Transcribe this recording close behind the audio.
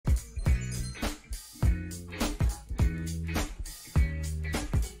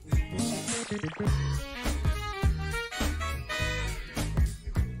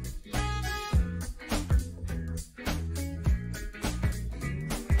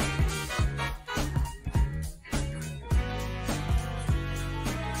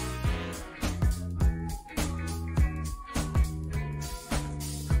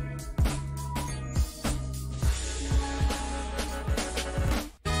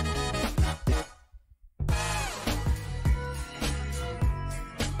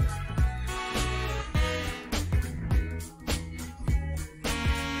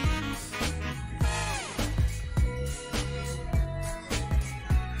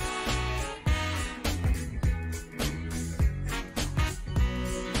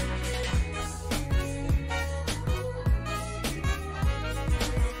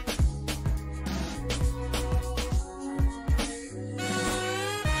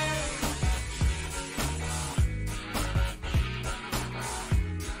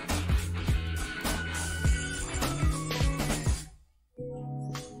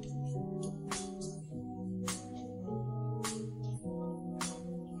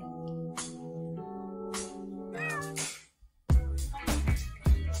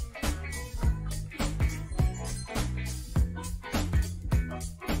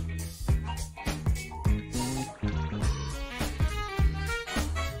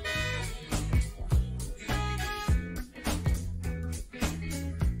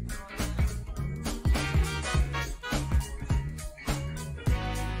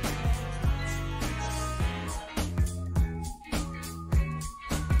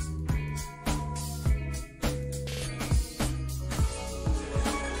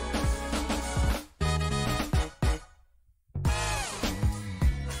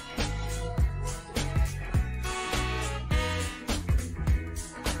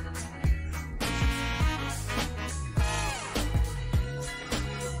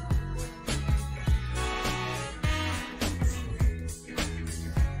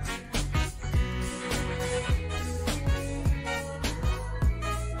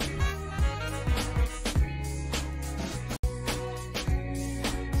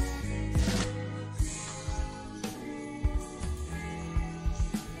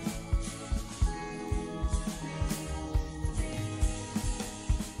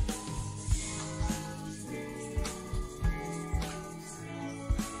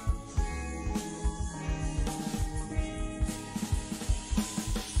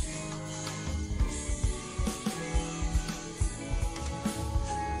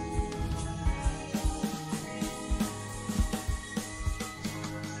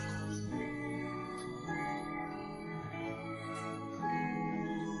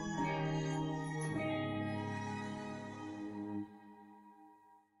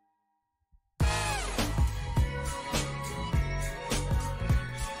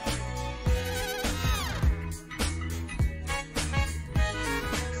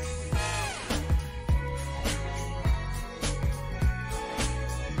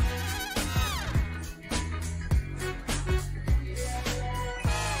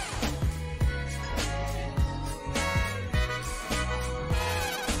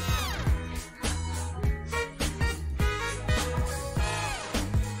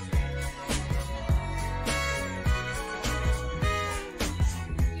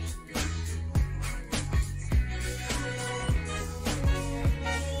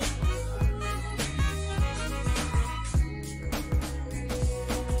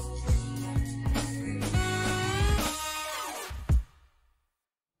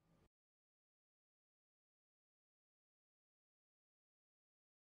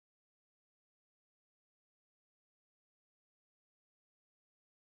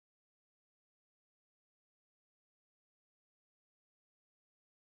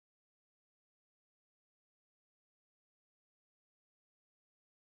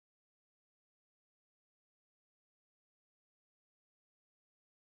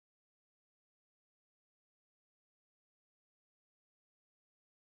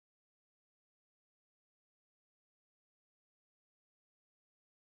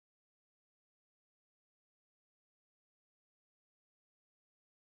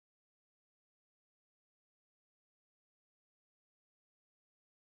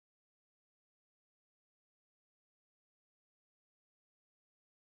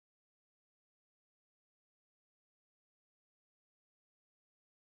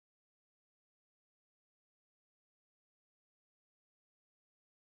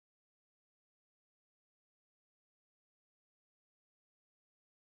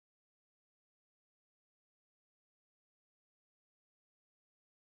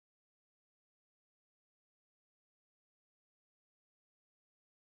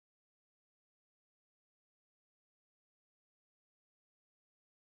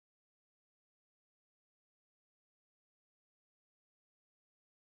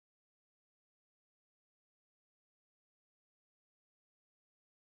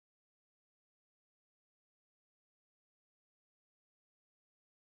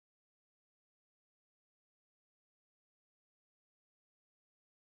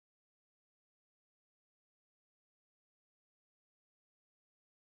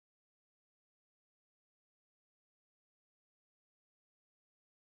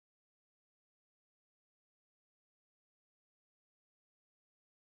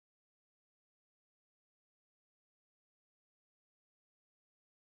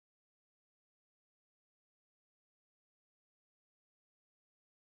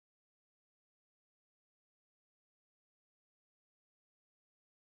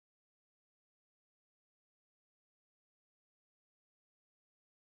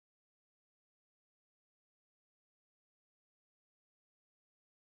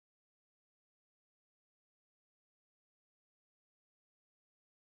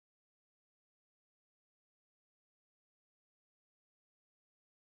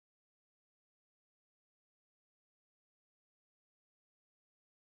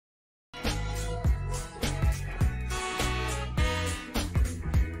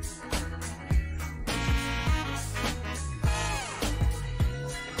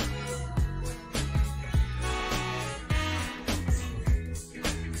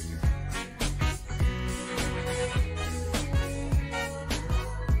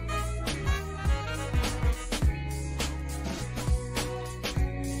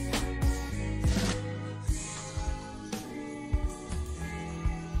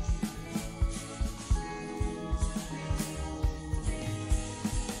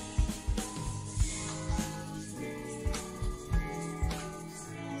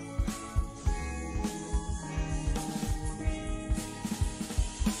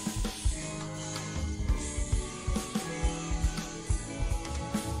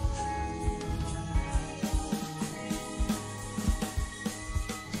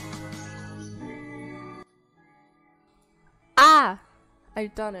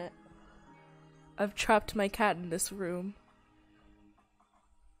I've done it. I've trapped my cat in this room.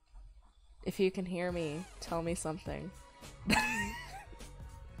 If you can hear me, tell me something.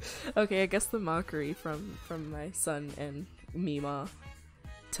 Okay, I guess the mockery from my son and Mima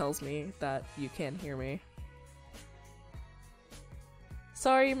tells me that you can hear me.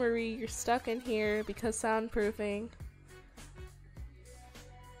 Sorry, Marie, you're stuck in here because soundproofing.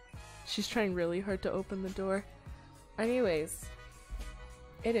 She's trying really hard to open the door. Anyways,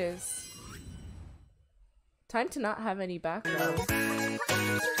 it is time to not have any background.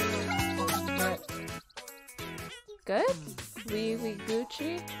 Good? We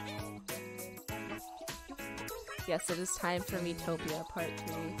Gucci? Yes, it is time for Miitopia Part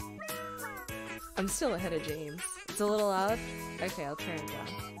 3. I'm still ahead of James. It's a little loud? Okay, I'll turn it down.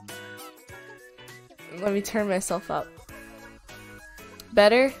 Let me turn myself up.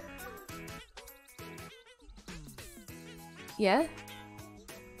 Better? Yeah?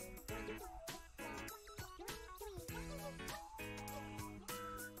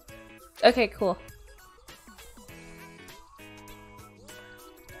 Okay, cool.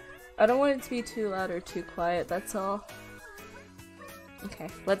 I don't want it to be too loud or too quiet, that's all. Okay,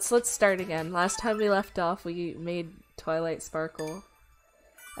 let's start again. Last time we left off, we made Twilight Sparkle.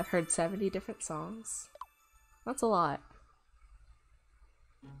 I've heard 70 different songs. That's a lot.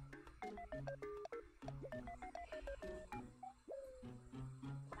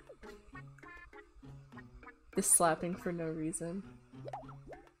 This slapping for no reason.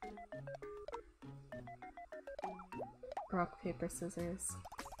 Rock, paper, scissors.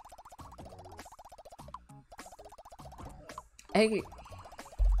 Hey,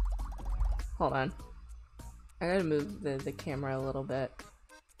 hold on. I gotta move the camera a little bit.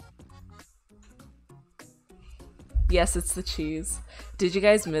 Yes, it's the cheese. Did you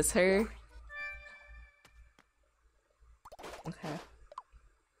guys miss her? Okay.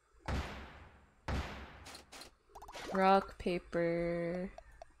 Rock, paper...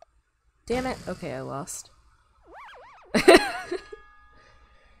 Damn it! Okay, I lost.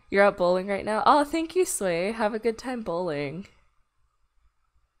 You're out bowling right now? Oh, thank you, Sway. Have a good time bowling.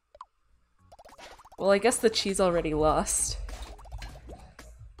 Well, I guess the cheese already lost.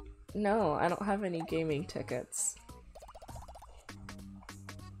 No, I don't have any gaming tickets.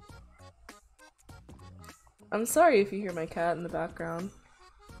 I'm sorry if you hear my cat in the background.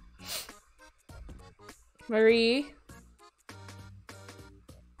 Marie?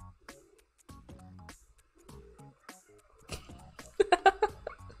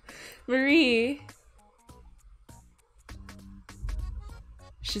 Marie!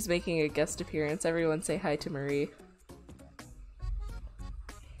 She's making a guest appearance. Everyone say hi to Marie.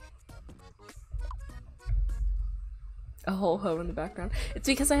 A whole ho in the background. It's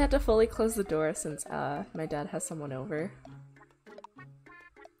because I had to fully close the door since my dad has someone over.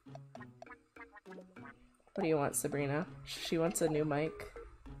 What do you want, Sabrina? She wants a new mic.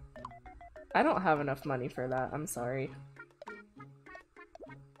 I don't have enough money for that. I'm sorry.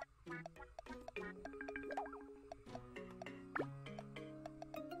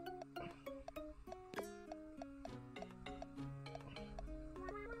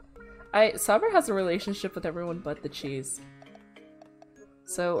 Saber has a relationship with everyone but the cheese.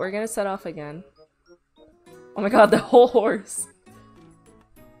 So we're gonna set off again. Oh my god, the whole horse!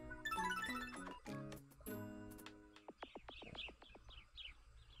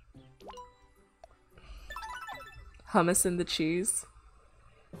 Hummus and the cheese.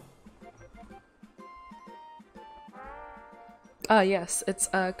 Ah, yes, it's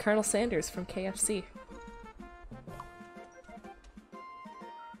Colonel Sanders from KFC.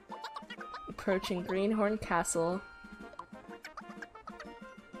 Approaching Greenhorn Castle.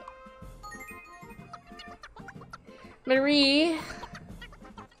 Marie!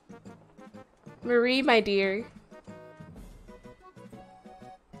 Marie, my dear.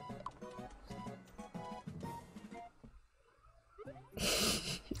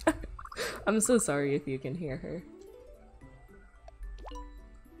 I'm so sorry if you can hear her.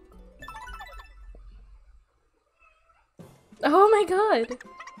 Oh my god!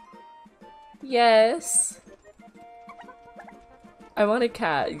 Yes. I want a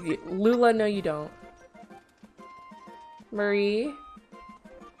cat. Lula, no you don't. Marie?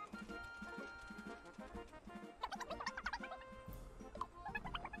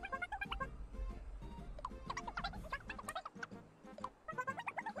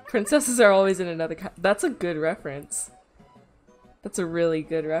 Princesses are always in another That's a good reference. That's a really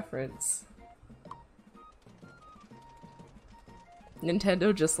good reference.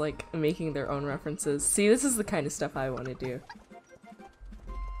 Nintendo just like making their own references. See, this is the kind of stuff I want to do.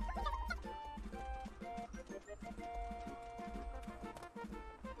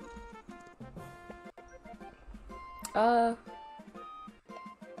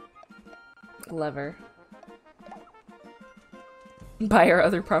 Lever. Buy our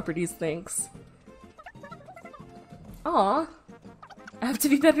other properties, thanks. Aw. I have to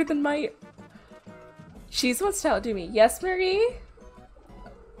be better than Might. Cheese wants to outdo me. Yes, Marie?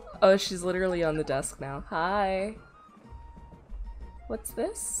 Oh, she's literally on the desk now. Hi. What's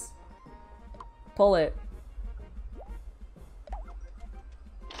this? Pull it.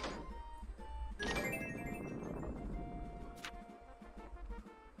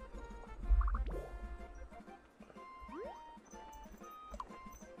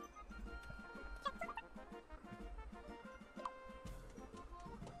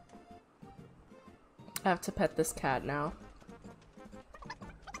 I have to pet this cat now.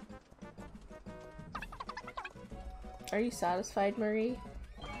 Are you satisfied, Marie?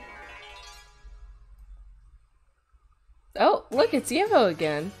 Oh, look, it's Yevo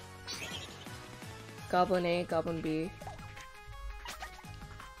again. Goblin A, Goblin B.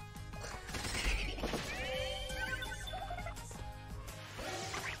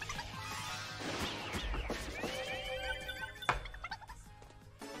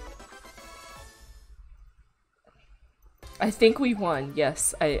 I think we won.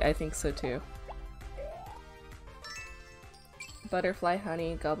 Yes, I think so too. Butterfly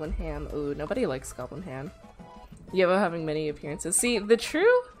honey, goblin ham. Ooh, nobody likes goblin ham. Yevo having many appearances. See, the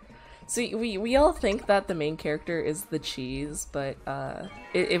true... See, we all think that the main character is the cheese, but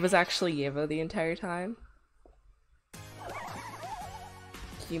it was actually Yevo the entire time.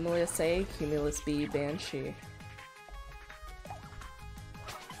 Cumulus A, Cumulus B, Banshee.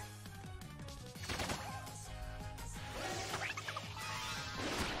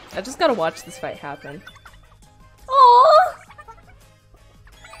 I just gotta watch this fight happen. Oh!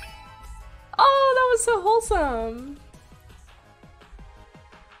 Oh, that was so wholesome!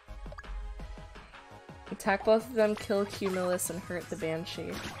 Attack both of them, kill Cumulus, and hurt the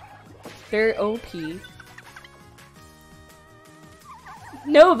Banshee. They're OP.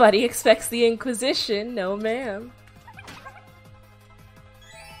 Nobody expects the Inquisition, no ma'am.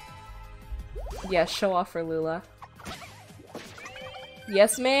 Yeah, show off for Lula.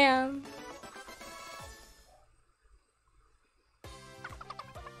 Yes, ma'am.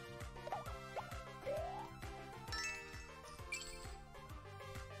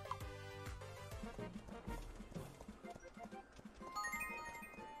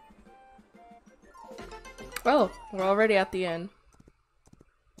 Oh, we're already at the end.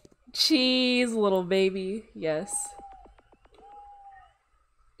 Cheese, little baby. Yes.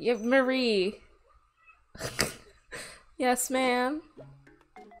 Yeah, Marie. Yes, ma'am.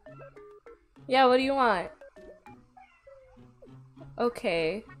 Yeah, what do you want?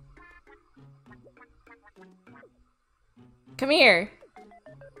 Okay. Come here.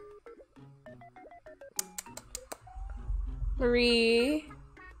 Marie.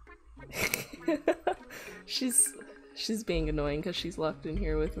 She's being annoying because she's locked in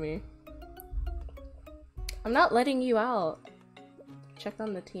here with me. I'm not letting you out. Check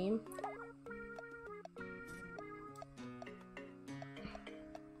on the team.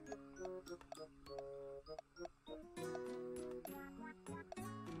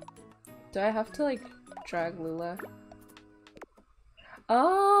 Do I have to, like, drag Lula?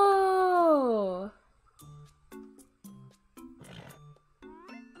 Oh!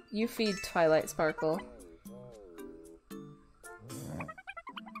 You feed Twilight Sparkle.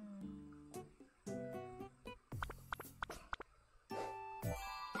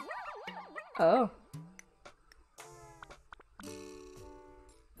 Oh.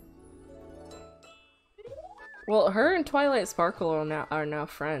 Well, her and Twilight Sparkle are now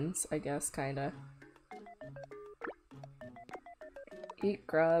friends, I guess, kinda. Eat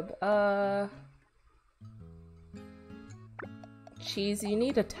grub. Cheese, you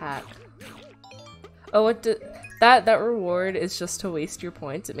need attack. Oh, what that reward is just to waste your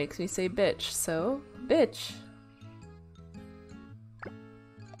points. It makes me say bitch, so bitch.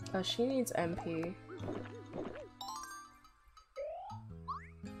 Oh, she needs MP.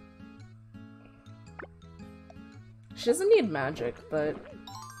 She doesn't need magic, but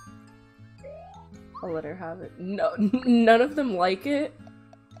I'll let her have it. No, none of them like it.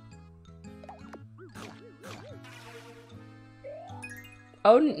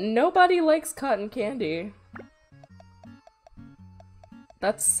 Oh, nobody likes cotton candy.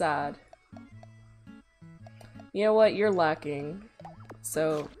 That's sad. You know what? You're lacking.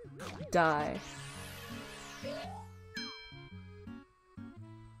 So, die.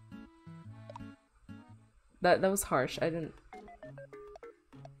 That was harsh. I didn't...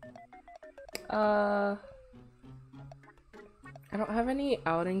 I don't have any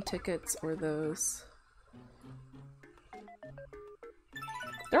outing tickets or those.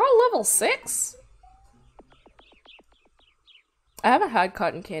 They're all level 6? I haven't had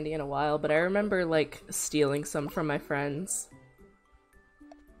cotton candy in a while, but I remember, like, stealing some from my friends.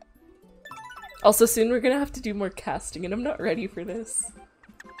 Also, soon we're gonna have to do more casting, and I'm not ready for this.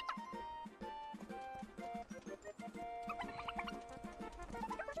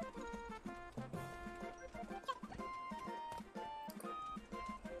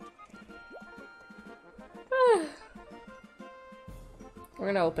 We're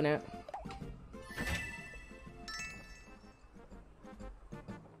gonna open it.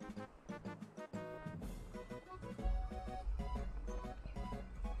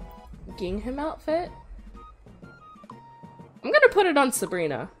 Gingham outfit? I'm gonna put it on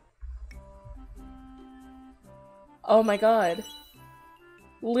Sabrina. Oh my god.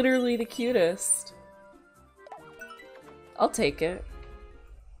 Literally the cutest. I'll take it.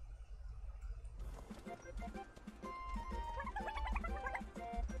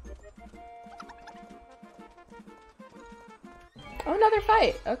 Oh, another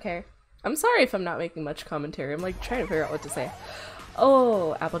fight. Okay. I'm sorry if I'm not making much commentary. I'm like trying to figure out what to say.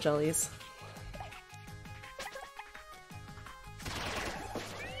 Oh, apple jellies.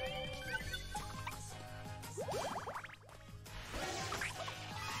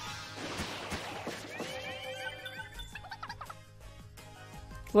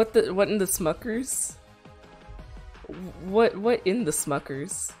 What in the Smuckers? What in the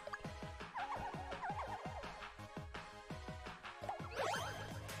Smuckers?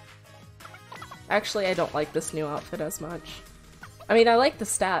 Actually, I don't like this new outfit as much. I mean, I like the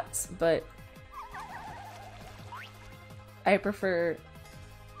stats, but I prefer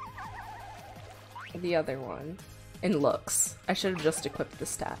the other one in looks. I should have just equipped the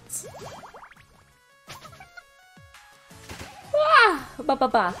stats. Ah! Ba ba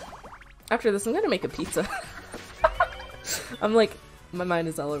ba. After this, I'm gonna make a pizza. I'm like, my mind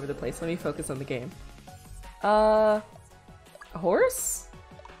is all over the place. Let me focus on the game. A horse?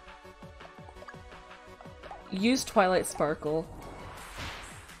 Use Twilight Sparkle.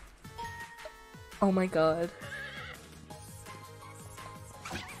 Oh my god.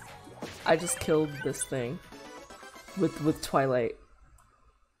 I just killed this thing with Twilight.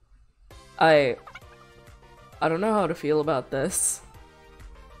 I don't know how to feel about this.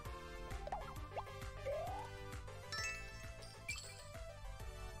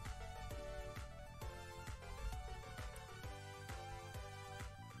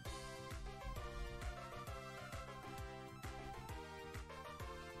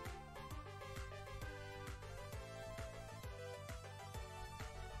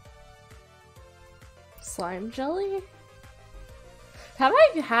 Slime jelly? Have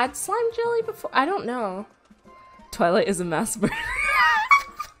I had slime jelly before? I don't know. Twilight is a mass murderer.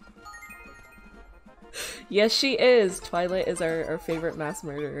 Yes, she is. Twilight is our favorite mass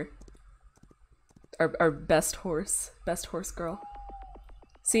murderer. Our best horse. Best horse girl.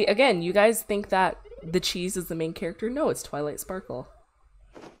 See, again, you guys think that the cheese is the main character? No, it's Twilight Sparkle.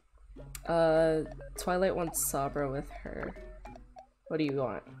 Twilight wants Sabra with her. What do you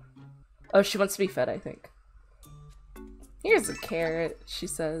want? Oh, she wants to be fed, I think. Here's a carrot, she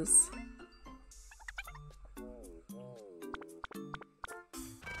says.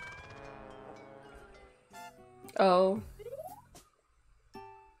 Oh.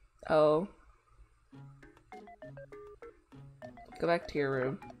 Oh. Go back to your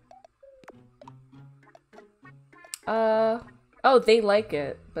room. Oh, they like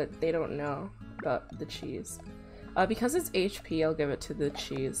it, but they don't know about the cheese. Because it's HP, I'll give it to the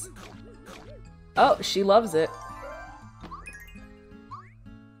cheese. Oh, she loves it.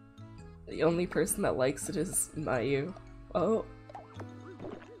 The only person that likes it is Mayu. Oh.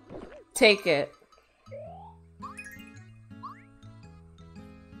 Take it.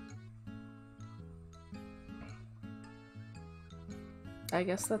 I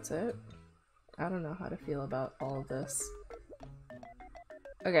guess that's it. I don't know how to feel about all of this.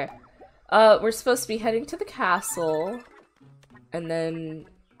 Okay. We're supposed to be heading to the castle. And then...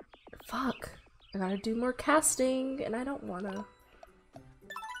 Fuck. I gotta do more casting, and I don't wanna.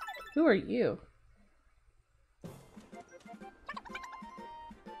 Who are you?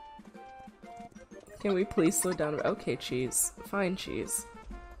 Can we please slow down? Okay, cheese. Fine, cheese.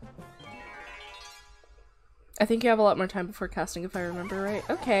 I think you have a lot more time before casting if I remember right.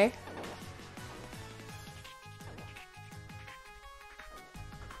 Okay.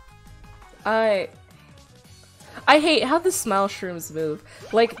 I hate how the smile shrooms move.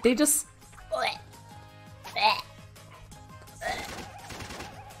 Like, they just...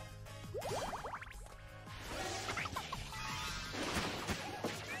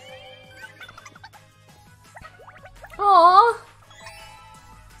 Aww.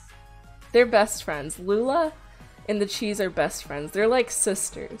 They're best friends. Lula and the cheese are best friends. They're like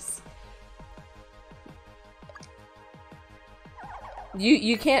sisters.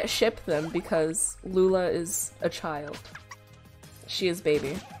 You can't ship them because Lula is a child. She is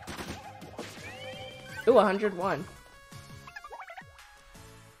baby. Ooh, 101.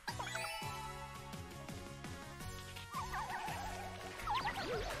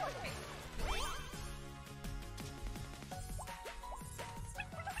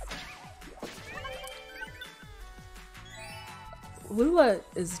 Lula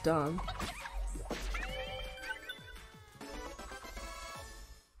is dumb.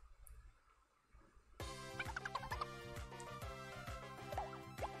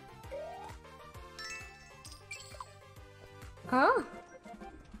 Huh?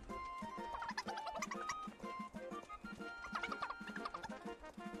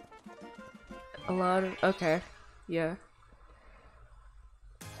 A lot of— okay. Yeah.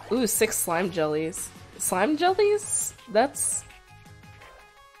 Ooh, 6 slime jellies. Slime jellies? That's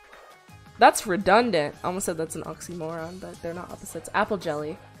redundant. I almost said that's an oxymoron, but they're not opposites. Apple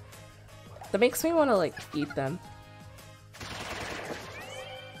jelly. That makes me want to, like, eat them.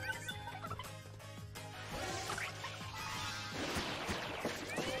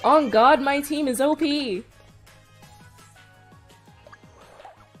 On God, my team is OP!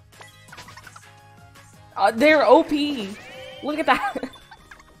 They're OP! Look at that!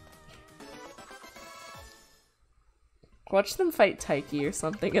 Watch them fight Taiki or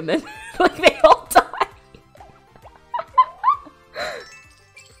something and then, like, they all die!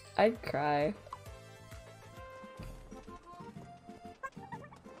 I'd cry.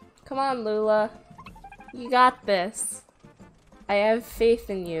 Come on, Lula. You got this. I have faith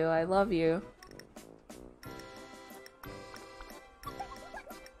in you. I love you.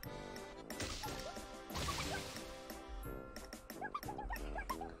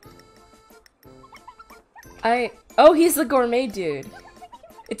 Oh, he's the gourmet dude.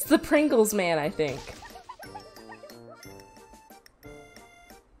 It's the Pringles man, I think.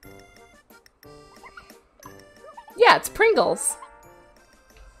 Yeah, it's Pringles.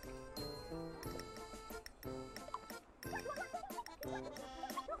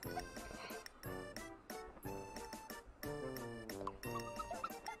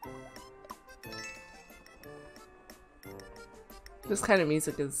 This kind of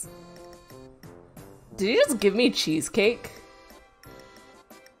music is— did he just give me cheesecake?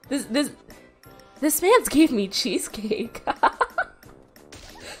 This man's gave me cheesecake.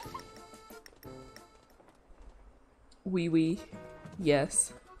 Wee wee.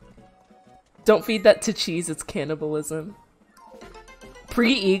 Yes. Don't feed that to cheese, it's cannibalism.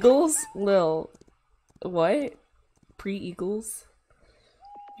 Pre-Eagles? Lil. What? Pre-Eagles?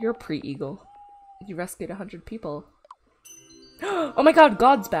 You're a pre-Eagle. You rescued 100 people. Oh my god,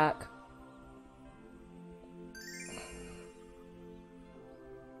 God's back!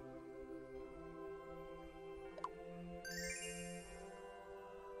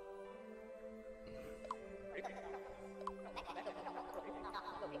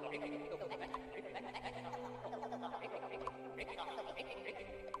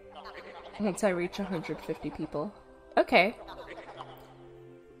 Once I reach 150 people. Okay.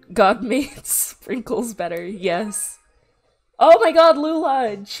 God made sprinkles better, yes. Oh my god, Lula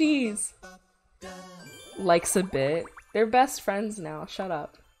and cheese! Likes a bit. They're best friends now, shut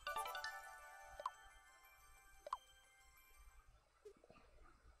up.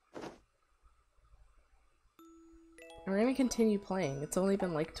 We're gonna continue playing. It's only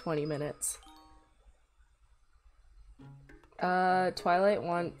been like 20 minutes. Twilight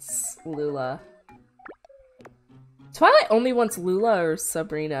wants Lula. Twilight only wants Lula or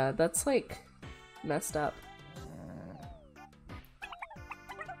Sabrina. That's like messed up.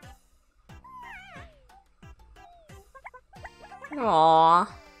 Aww.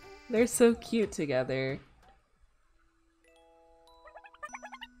 They're so cute together.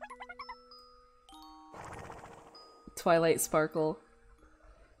 Twilight Sparkle.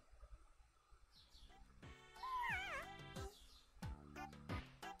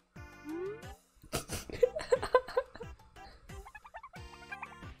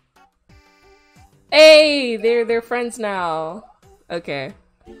 Hey, they're friends now. Okay.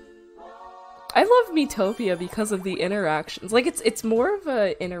 I love Miitopia because of the interactions. Like it's more of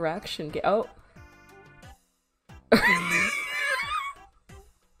a interaction game. Oh.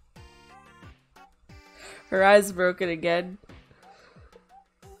 Her eye's broken again.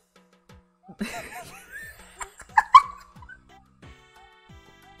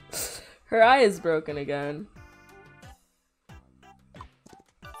 Her eye is broken again.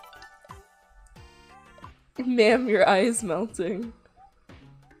 Ma'am, your eye is melting.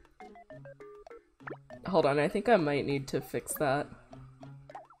 Hold on, I think I might need to fix that.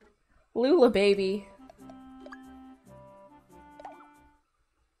 Lula baby.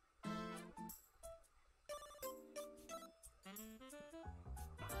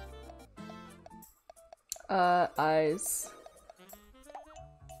 Eyes.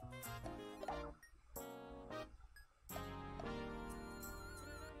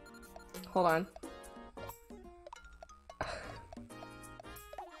 Hold on.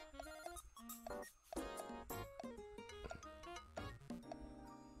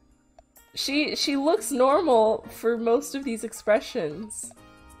 She looks normal for most of these expressions.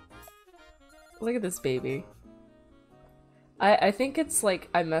 Look at this baby. I think it's like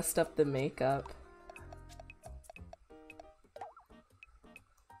I messed up the makeup.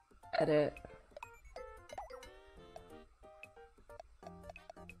 Edit.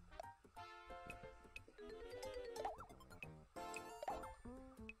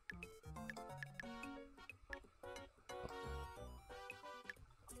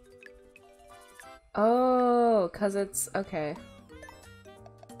 Oh, 'cause it's okay.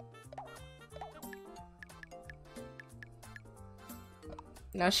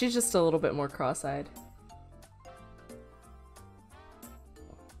 Now she's just a little bit more cross-eyed.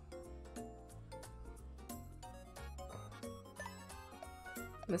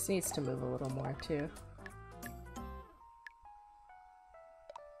 This needs to move a little more too.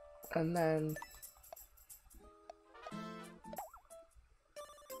 And then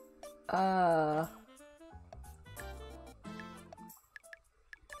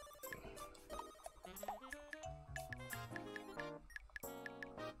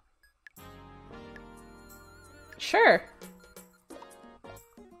sure.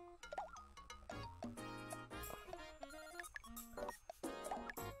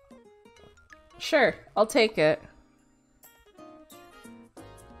 Sure, I'll take it.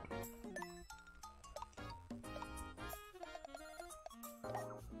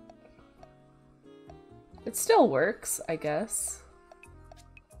 It still works, I guess.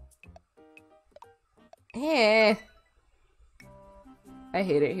 Eh. I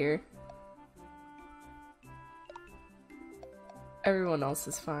hate it here. Everyone else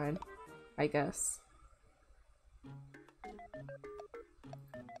is fine, I guess.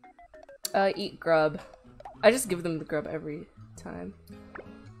 Eat grub. I just give them the grub every time.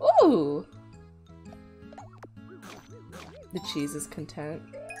 Ooh! The cheese is content.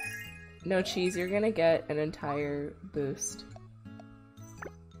 No cheese, you're gonna get an entire boost.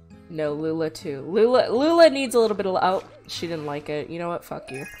 No, Lula too. Lula needs a little bit of— oh, she didn't like it. You know what?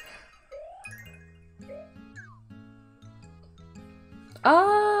 Fuck you.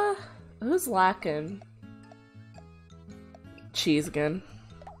 Who's lacking? Cheese again.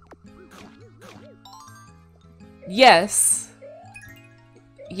 Yes.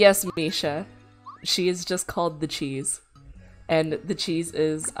 Yes, Misha. She is just called the cheese. And the cheese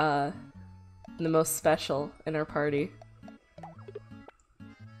is, the most special in our party.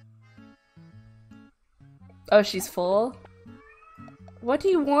 Oh, she's full? What do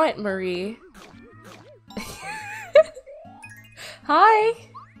you want, Marie? Hi!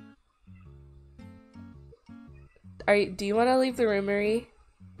 Do you want to leave the room, Marie?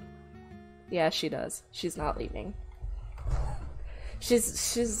 Yeah, she does. She's not leaving.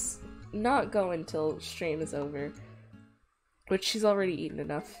 She's not going till stream is over. Which she's already eaten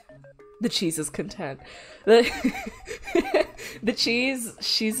enough. The cheese is content. The cheese,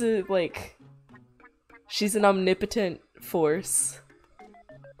 she's an omnipotent force.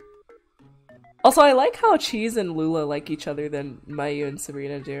 Also, I like how Cheese and Lula like each other than Mayu and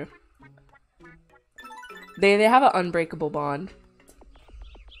Sabrina do. They have an unbreakable bond.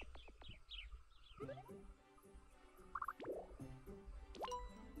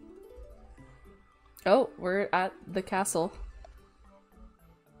 Oh, we're at the castle.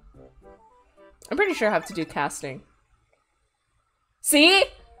 I'm pretty sure I have to do casting. See?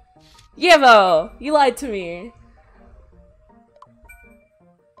 Yevo! You lied to me.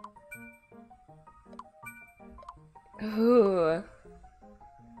 Ooh.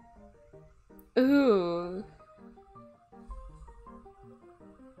 Ooh.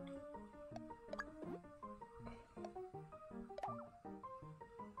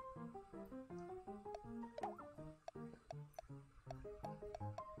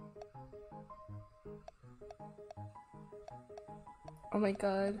 Oh my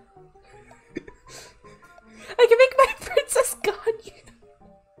god. I can make my Princess Ganyu!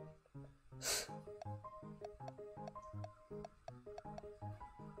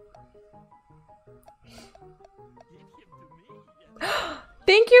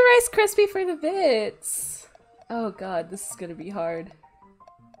 Thank you, Rice Krispie, for the bits! Oh god, this is gonna be hard.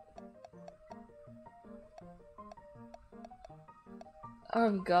 Oh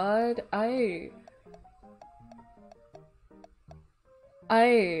god,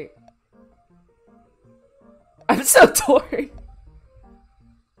 I'm so torn.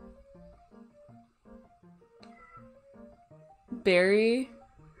 Berry.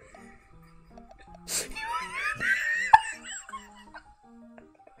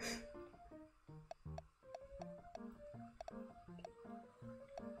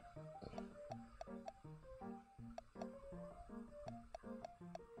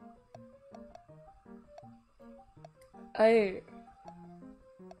 I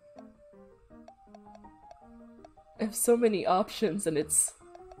have so many options and it's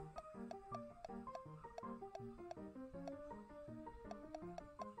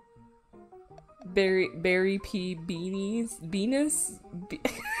berry pea beanies beanies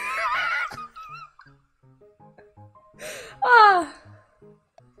ah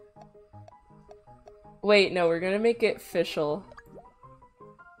wait, no, we're gonna make it Fischl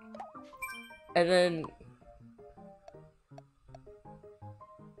and then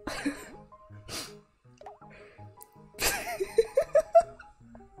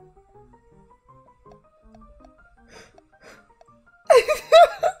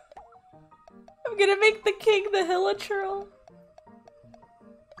I'm gonna make the king the hilichurl.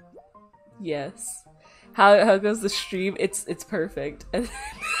 Yes. How goes the stream? It's perfect.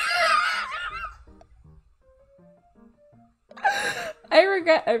 I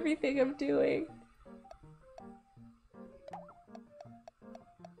regret everything I'm doing.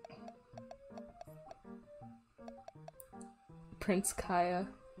 Prince Kaya.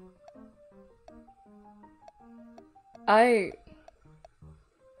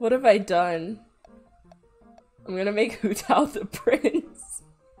 What have I done? I'm gonna make Hu Tao the prince.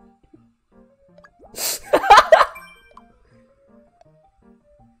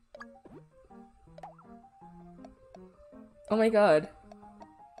 Oh my god.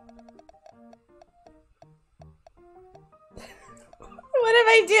 What am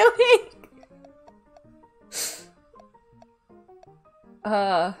I doing?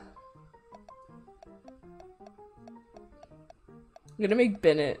 I'm gonna make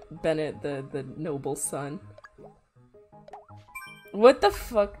Bennett the noble son. What the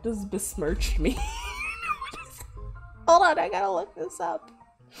fuck does besmirched mean? Hold on, I gotta look this up.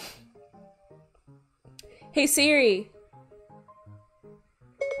 Hey Siri,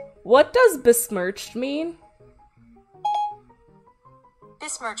 what does besmirched mean?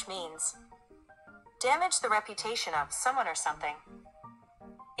 Besmirch means damage the reputation of someone or something,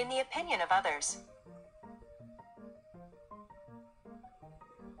 in the opinion of others.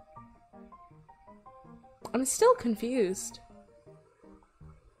 I'm still confused.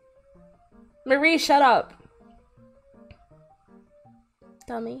 Marie, shut up.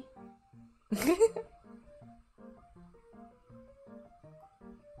 Dummy.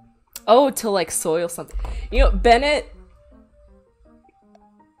 Oh, to like soil something. You know, Bennett.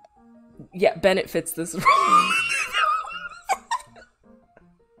 Yeah, Bennett fits this role.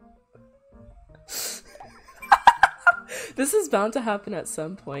 This is bound to happen at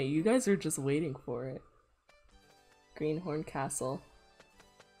some point. You guys are just waiting for it. Greenhorn Castle.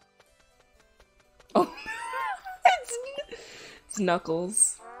 Oh, it's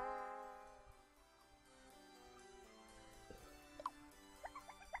Knuckles.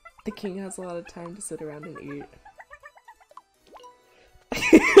 The king has a lot of time to sit around and eat.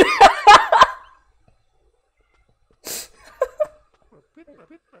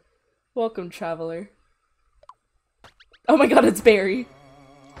 Welcome, traveler. Oh my god, it's Barry.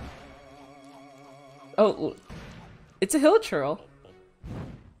 Oh, it's a hilichurl.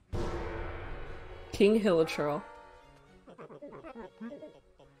 King hilichurl.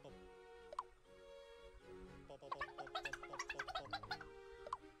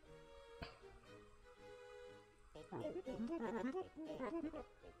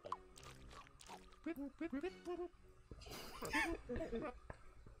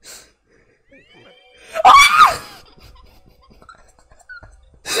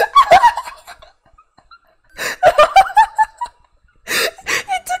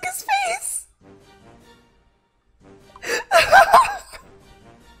 It took his face.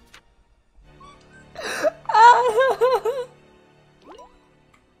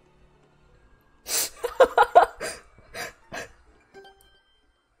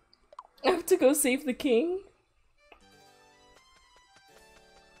 I have to go save the king.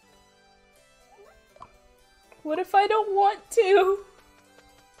 What if I don't want to?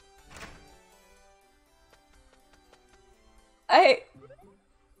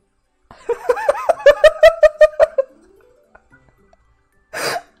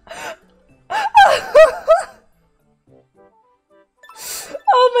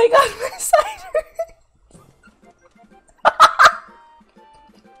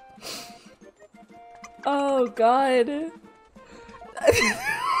 god.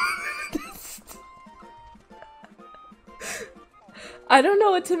 I don't know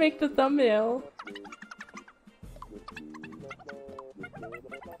what to make the thumbnail.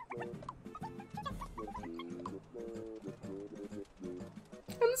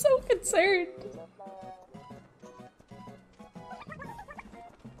 I'm so concerned.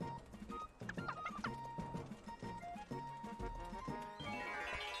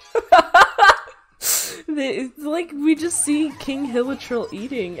 It's like we just see King Hilitril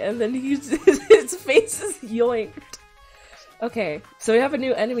eating, and then his face is yoinked. Okay, so we have a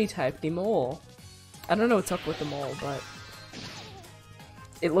new enemy type, the mole. I don't know what's up with the mole, but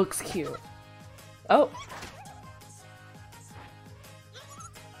it looks cute. Oh.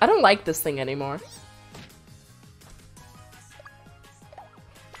 I don't like this thing anymore.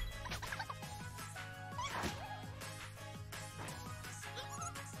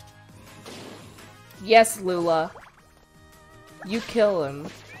 Yes, Lula. You kill him.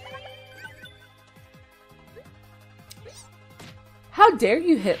 How dare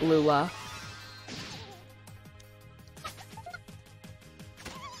you hit Lula?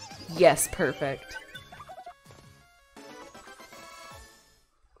 Yes, perfect.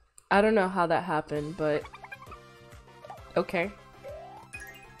 I don't know how that happened, but okay.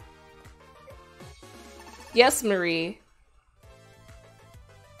 Yes, Marie.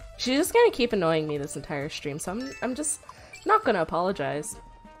 She's just gonna keep annoying me this entire stream, so I'm just not gonna apologize.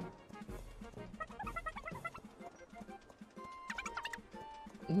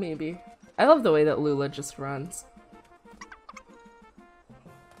 Maybe. I love the way that Lula just runs.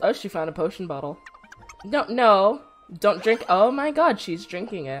 Oh, she found a potion bottle. No, don't drink. Oh my god, she's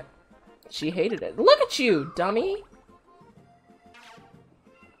drinking it. She hated it. Look at you, dummy!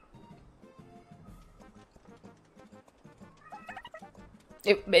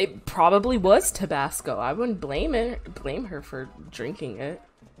 It probably was Tabasco. I wouldn't blame her for drinking it.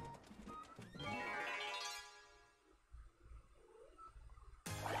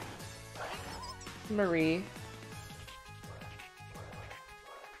 Marie.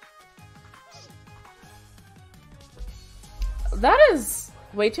 That is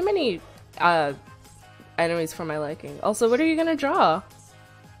way too many enemies for my liking. Also, what are you gonna draw?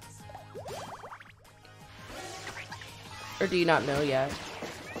 Or do you not know yet?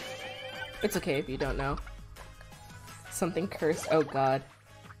 It's okay if you don't know. Something cursed. Oh god.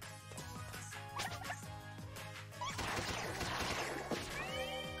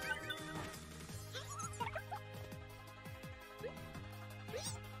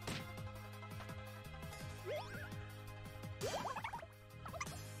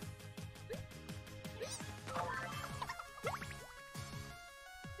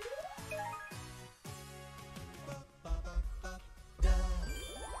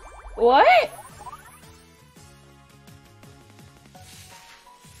 What?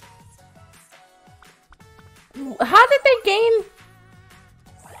 How did they gain?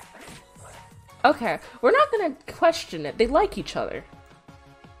 Okay, we're not gonna question it. They like each other.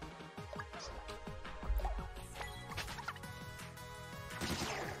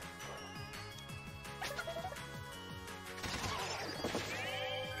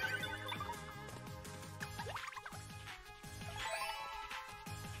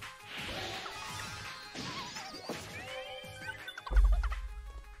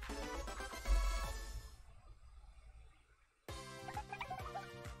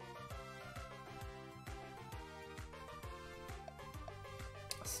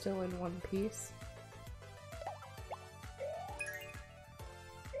 Still in one piece.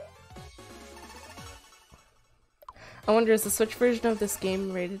 I wonder, is the Switch version of this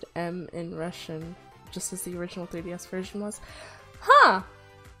game rated M in Russian, just as the original 3DS version was? Huh!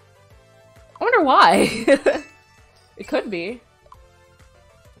 I wonder why! It could be.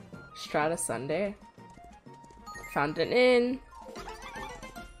 Strata Sunday. Found an inn.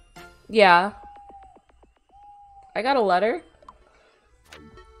 Yeah. I got a letter.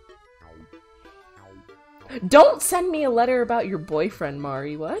 Don't send me a letter about your boyfriend,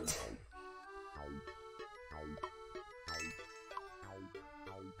 Mari. What?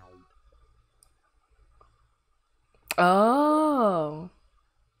 Oh.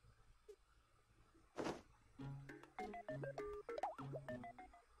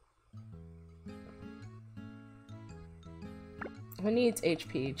 Who needs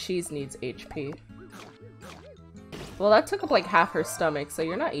HP? Cheese needs HP. Well, that took up like half her stomach, so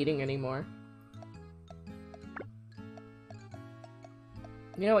you're not eating anymore.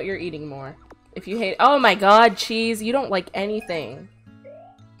 You know what? You're eating more. If you hate— oh my god, Cheese! You don't like anything.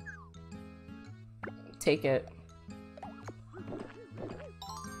 Take it.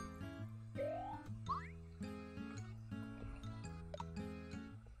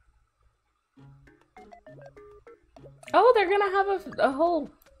 Oh, they're gonna have a whole...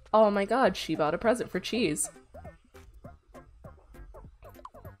 Oh my god, she bought a present for Cheese.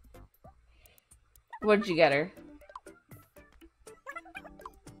 What'd you get her?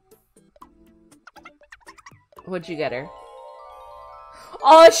 What'd you get her?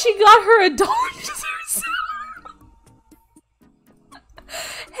 Oh, she got her a doll.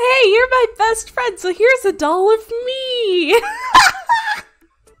 Hey, you're my best friend, so here's a doll of me!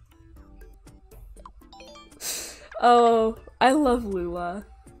 Oh, I love Lula.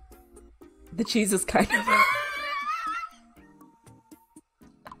 The cheese is kind of...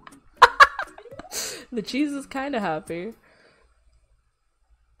 The cheese is kind of happy.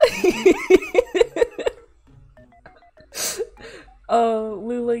 Oh,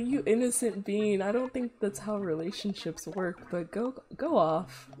 Lula, you innocent bean. I don't think that's how relationships work, but go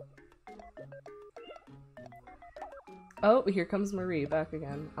off. Oh, here comes Marie back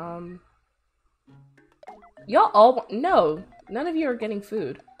again. Y'all all no, none of you are getting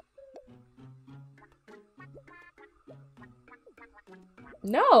food.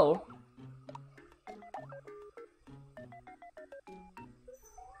 No.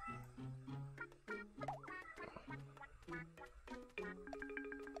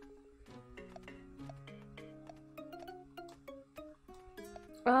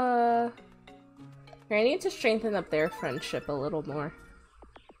 Here, I need to strengthen up their friendship a little more.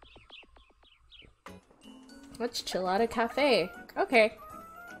 Let's chill at a cafe. Okay.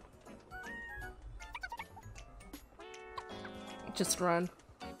 Just run.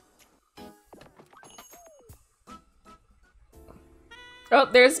 Oh,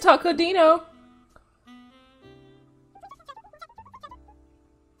 there's Taco Dino!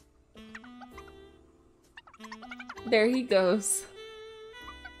 There he goes.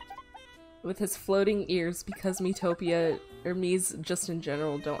 With his floating ears, because Miitopia, or Mii's just in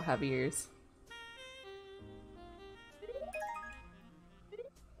general, don't have ears.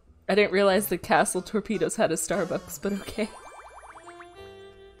 I didn't realize the Castle Torpedoes had a Starbucks, but okay.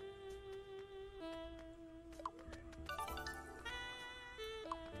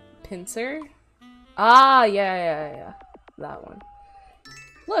 Pincer? Ah, yeah. That one.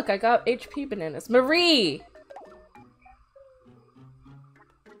 Look, I got HP bananas. Marie!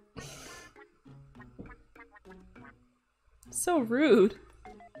 So rude.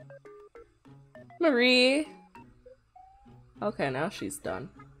 Marie! Okay, now she's done.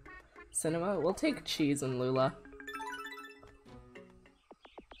 Cinema? We'll take Cheese and Lula.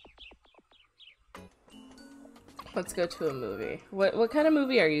 Let's go to a movie. What kind of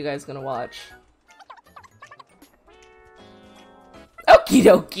movie are you guys gonna watch? Okie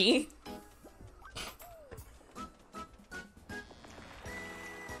dokie!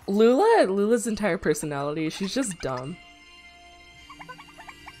 Lula's entire personality, she's just dumb.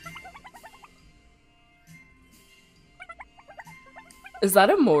 Is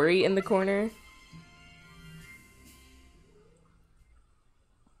that a Mori in the corner?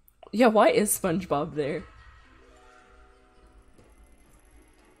 Yeah, why is SpongeBob there?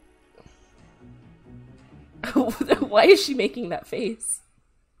 Why is she making that face?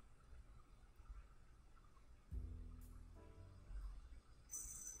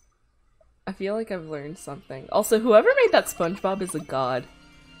 I feel like I've learned something. Also, whoever made that SpongeBob is a god.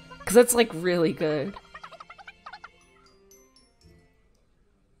 Because that's like really good.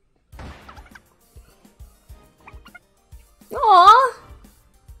 Aww!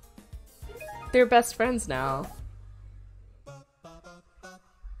 They're best friends now.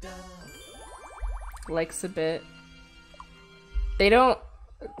 Likes a bit.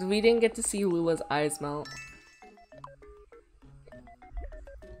 We didn't get to see Lula's eyes melt.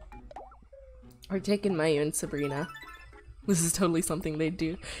 We're taking Mayu and Sabrina. This is totally something they'd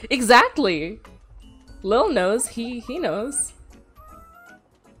do. Exactly! Lil knows, he knows.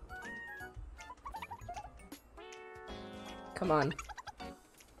 Come on.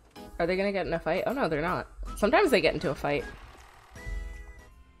 Are they gonna get in a fight? Oh no, they're not. Sometimes they get into a fight.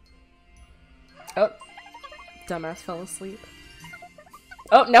 Oh. Dumbass fell asleep.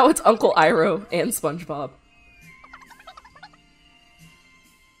 Oh, now it's Uncle Iroh and SpongeBob.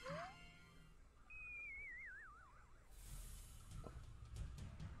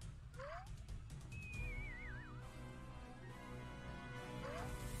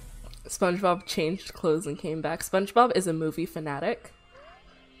 SpongeBob changed clothes and came back. SpongeBob is a movie fanatic.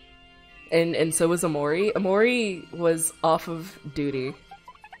 And so was Amori. Amori was off of duty.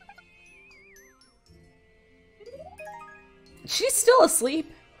 She's still asleep.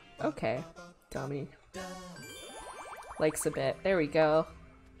 Okay. Dummy. Likes a bit. There we go.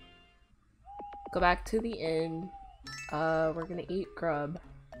 Go back to the inn. We're gonna eat grub.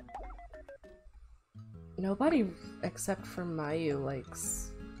 Nobody except for Mayu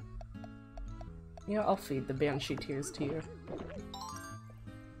likes... You know, I'll feed the Banshee Tears to you.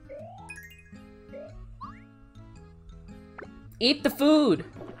 Eat the food!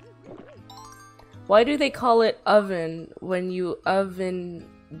 Why do they call it oven when you oven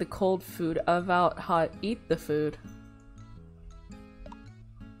the cold food of out hot? Eat the food.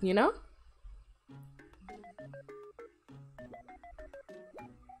 You know?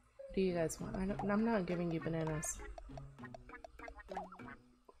 What do you guys want? I'm not giving you bananas.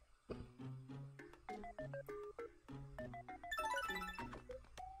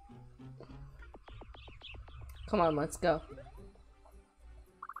 Come on, let's go.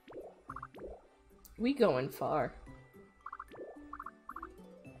 We going far.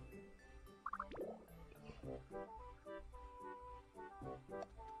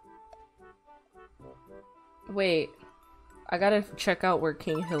 Wait, I gotta check out where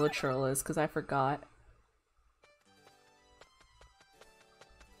King Hilichurl is because I forgot.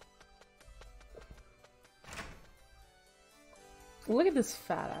 Look at this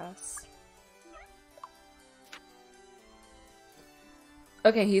fat ass.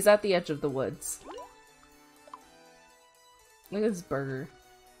 Okay, he's at the edge of the woods. Look at this burger.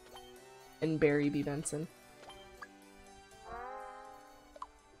 And Barry B. Benson.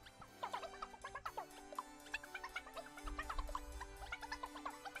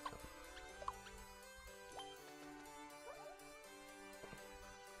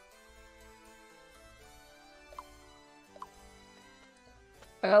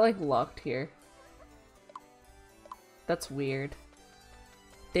 I got like locked here. That's weird.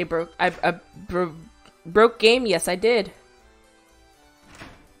 They broke- I broke game? Yes, I did.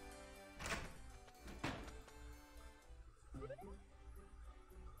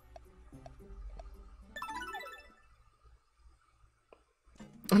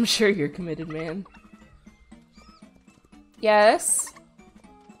 I'm sure you're committed, man. Yes?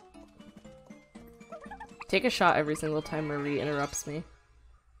 Take a shot every single time Marie interrupts me.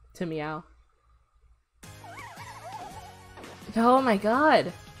 To meow. Oh my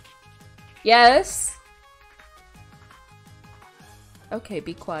god. Yes? Okay,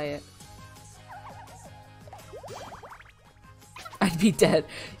 be quiet. I'd be dead.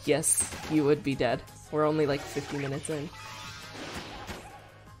 Yes, you would be dead. We're only like 50 minutes in.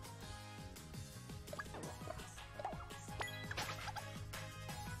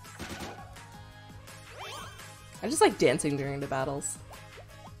 I just like dancing during the battles.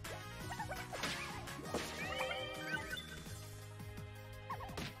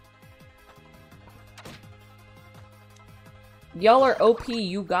 Y'all are OP,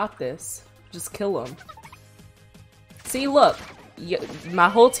 you got this. Just kill them. See, look. My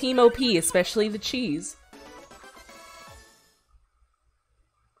whole team OP, especially the cheese.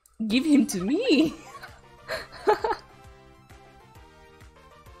 Give him to me!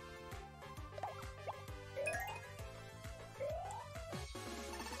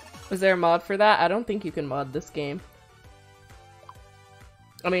 Is there a mod for that? I don't think you can mod this game.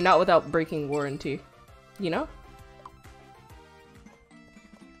 I mean, not without breaking warranty. You know?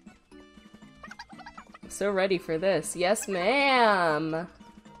 So ready for this. Yes, ma'am!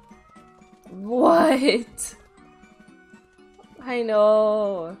 What? I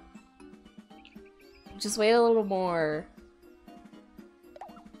know. Just wait a little more.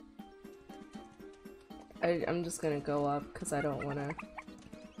 I'm just gonna go up because I don't wanna...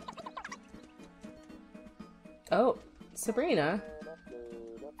 Oh, Sabrina.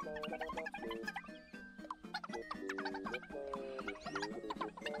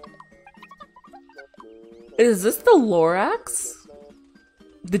 Is this the Lorax?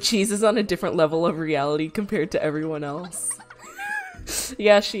 The cheese is on a different level of reality compared to everyone else.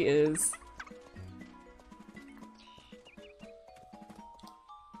 Yeah, she is.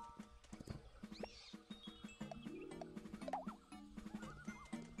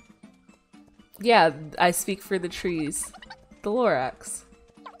 Yeah, I speak for the trees. The Lorax.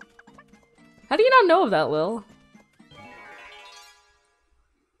 How do you not know of that, Lil?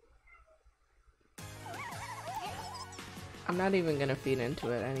 I'm not even gonna feed into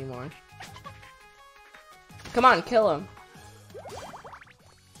it anymore. Come on, kill him.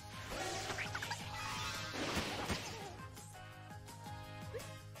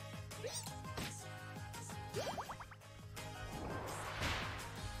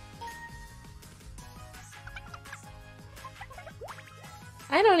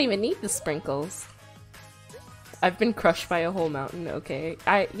 I don't even need the sprinkles. I've been crushed by a whole mountain, okay.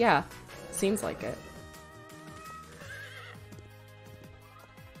 Yeah, seems like it.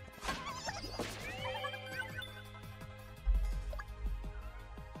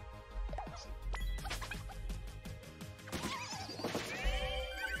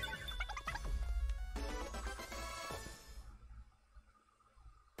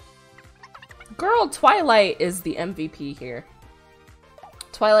 Girl, Twilight is the MVP here.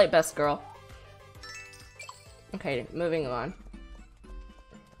 Twilight best girl. Okay, moving on.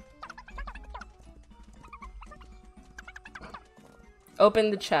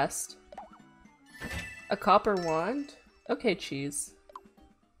 Open the chest. A copper wand? Okay, cheese.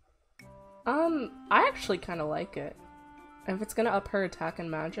 I actually kind of like it. If it's gonna up her attack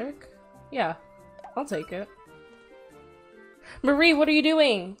and magic, yeah, I'll take it. Marie, what are you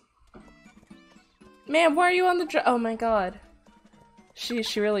doing? Man, why are you on the oh my god. She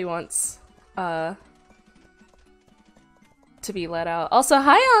really wants, to be let out. Also,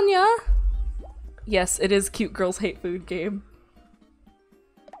 hi, Anya! Yes, it is Cute Girls Hate Food game.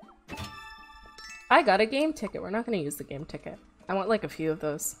 I got a game ticket. We're not gonna use the game ticket. I want like a few of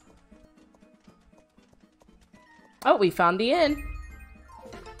those. Oh, we found the inn!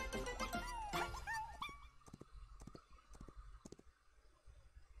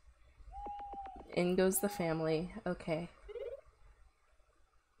 In goes the family. Okay.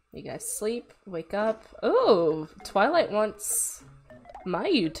 You guys sleep, wake up. Oh, Twilight wants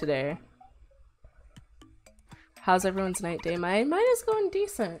Mayu today. How's everyone's night day? Mine is going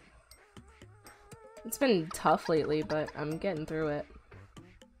decent. It's been tough lately, but I'm getting through it.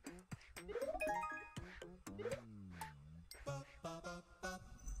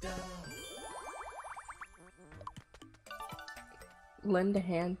 Lend a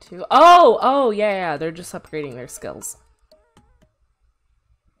hand to— oh, yeah, they're just upgrading their skills.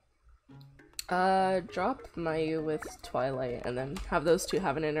 Drop Mayu with Twilight and then have those two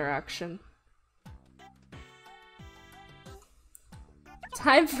have an interaction.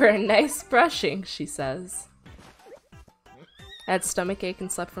 Time for a nice brushing, she says. I had stomachache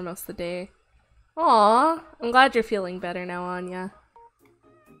and slept for most of the day. Aw, I'm glad you're feeling better now, Anya.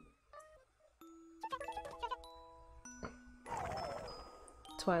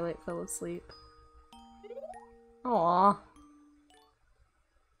 Twilight fell asleep. Aw.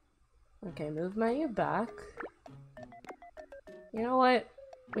 Okay, move Mayu back. You know what?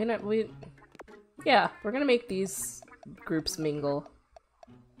 Yeah, we're gonna make these groups mingle.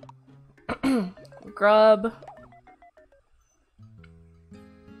 Grub.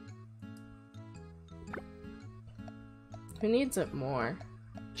 Who needs it more?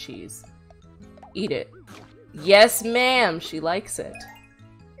 Cheese. Eat it. Yes, ma'am! She likes it.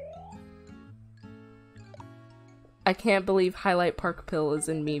 I can't believe Highlight Park Pill is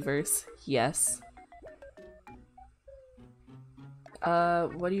in Miiverse. Yes.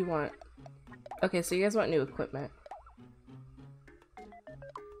 What do you want? Okay, so you guys want new equipment.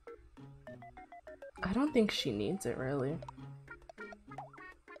 I don't think she needs it, really.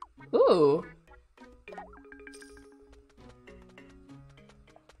 Ooh!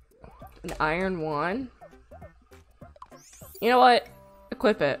 An iron wand? You know what?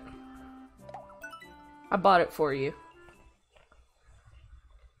 Equip it. I bought it for you.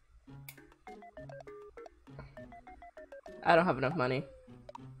 I don't have enough money.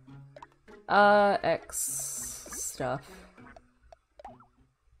 X stuff.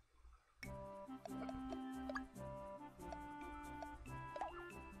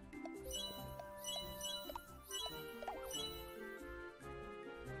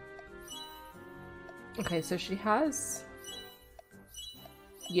 Okay, so she has—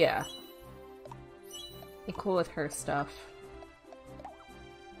 yeah. I'm cool with her stuff.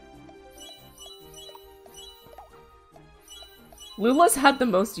 Lula's had the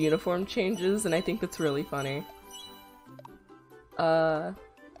most uniform changes, and I think that's really funny.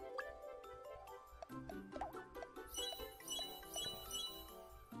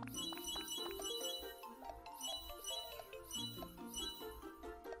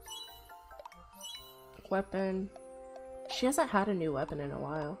 Weapon. She hasn't had a new weapon in a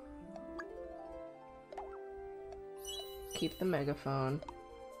while. Keep the megaphone.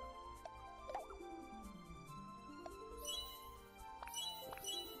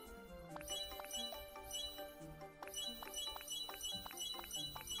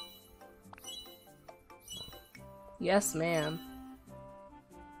 Yes, ma'am.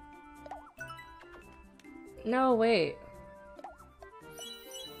 No, wait.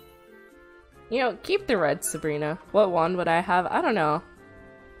 You know, keep the red, Sabrina. What wand would I have? I don't know.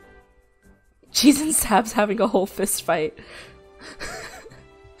 Cheese and Stab's having a whole fist fight.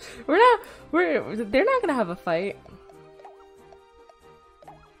 They're not gonna have a fight.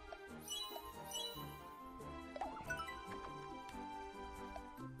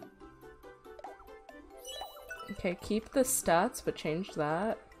 Okay, keep the stats, but change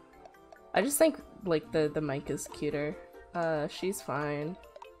that. I just think, like, the mic is cuter. She's fine.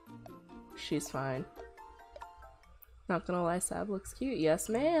 She's fine. Not gonna lie, Sab looks cute. Yes,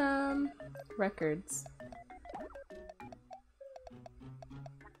 ma'am. Records.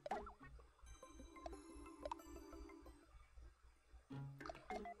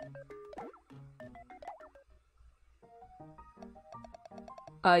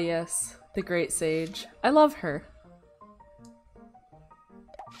 Ah, yes. The Great Sage. I love her.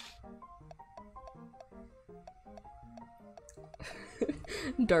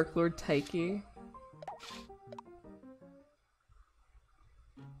 Dark Lord Taiki.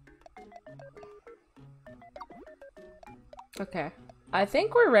 Okay. I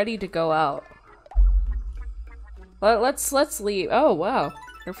think we're ready to go out. Let's leave. Oh, wow.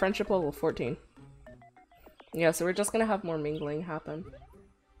 Your friendship level 14. Yeah, so we're just gonna have more mingling happen.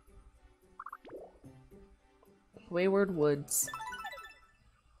 Wayward Woods.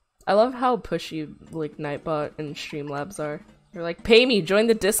 I love how pushy, like, Nightbot and Streamlabs are. They're like, pay me, join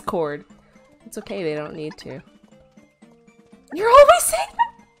the Discord. It's okay, they don't need to. You're always saying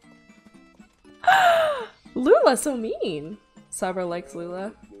that! Lula, so mean! Sabra likes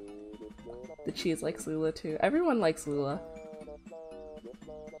Lula. The cheese likes Lula too. Everyone likes Lula.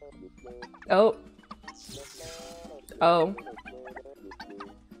 Oh. Oh.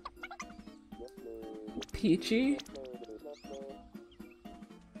 Peachy?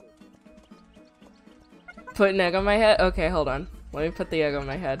 Put an egg on my head? Okay, hold on. Let me put the egg on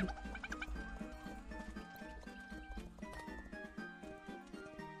my head.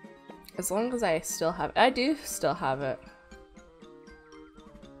 As long as I still have it. I do still have it.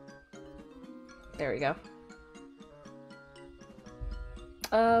 There we go.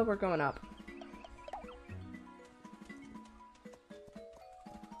 We're going up.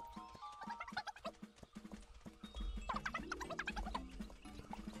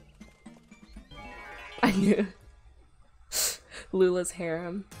 I knew. Lula's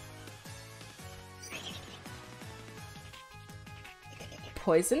harem.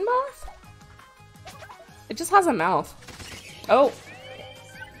 Poison moth? It just has a mouth. Oh!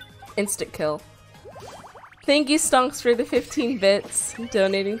 Instant kill. Thank you, Stonks, for the 15 bits,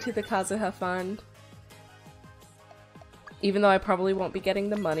 donating to the Kazuha Fund. Even though I probably won't be getting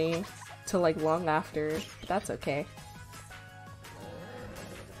the money till like long after, but that's okay.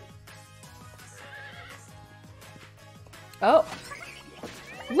 Oh!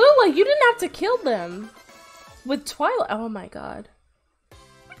 Lula, you didn't have to kill them! With Twilight- oh my god.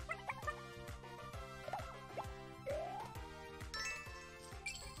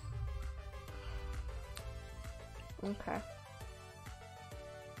 Okay.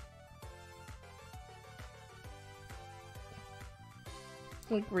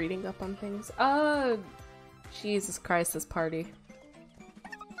 Like reading up on things. Jesus Christ, this party.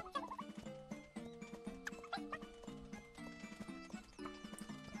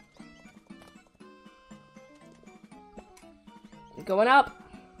 Going up.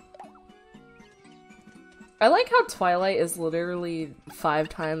 I like how Twilight is literally 5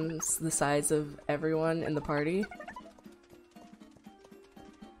 times the size of everyone in the party.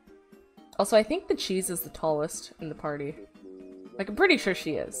 Also, I think the cheese is the tallest in the party. Like, I'm pretty sure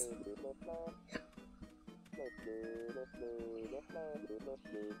she is.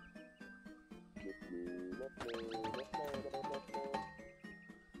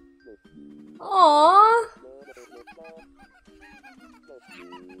 Aww!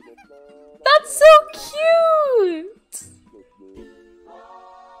 That's so cute!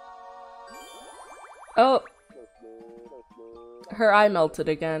 Oh. Her eye melted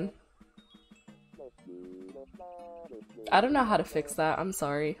again. I don't know how to fix that, I'm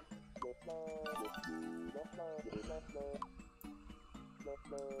sorry.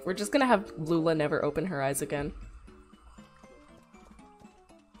 We're just gonna have Lula never open her eyes again.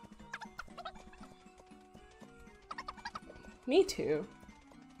 Me too.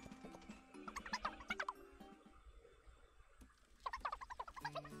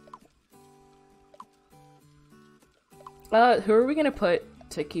 Who are we gonna put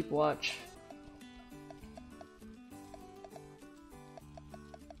to keep watch?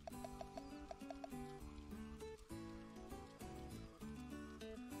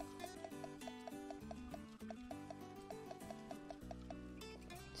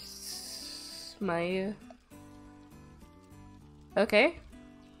 My... Okay.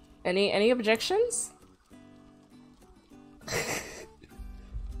 Any objections?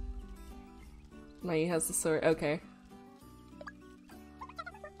 Mai has the sword. Okay.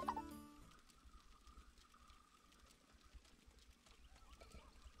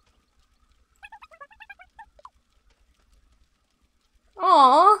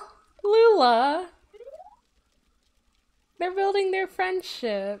 Aww, Lula. They're building their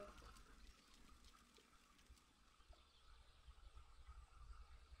friendship.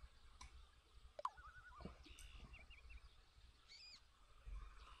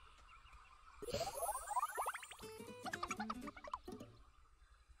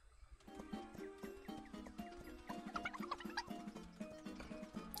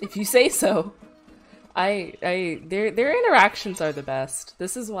 If you say so. Their interactions are the best.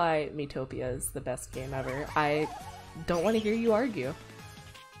 This is why Miitopia is the best game ever. I don't want to hear you argue.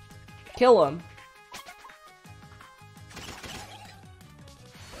 Kill him.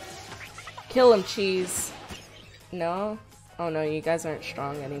 Kill him, cheese. No? Oh no, you guys aren't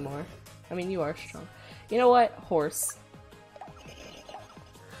strong anymore. I mean, you are strong. You know what? Horse.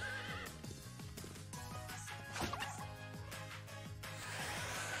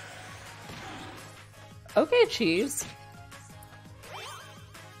 Okay, cheese.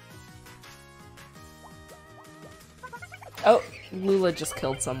 Oh, Lula just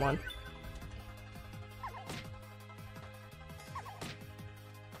killed someone.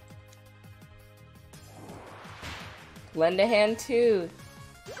 Lend a hand too.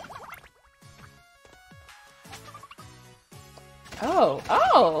 Oh,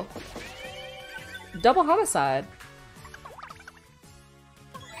 oh! Double homicide.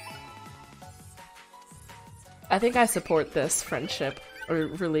 I think I support this friendship or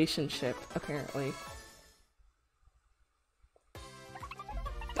relationship, apparently.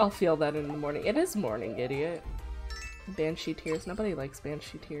 I'll feel that in the morning. It is morning, idiot. Banshee tears. Nobody likes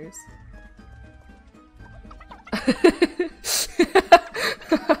banshee tears.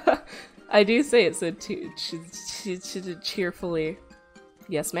 I do say it so too. She did cheerfully.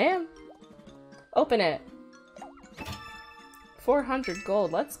 Yes, ma'am. Open it. 400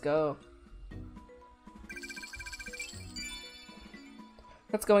 gold. Let's go.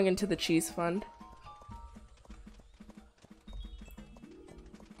 That's going into the cheese fund.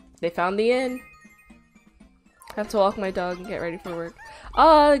 They found the inn. Have to walk my dog and get ready for work.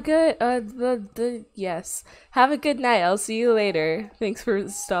 Good. Yes. Have a good night. I'll see you later. Thanks for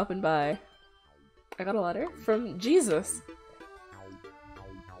stopping by. I got a letter from Jesus.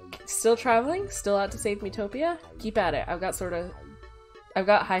 Still traveling? Still out to save Miitopia? Keep at it. I've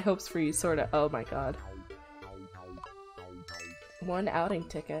got high hopes for you, sorta. Oh my god. 1 outing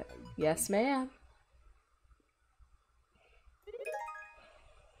ticket. Yes, ma'am.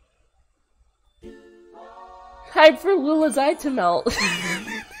 Hype for Lula's eye to melt.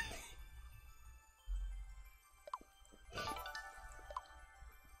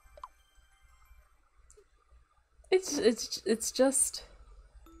 It's just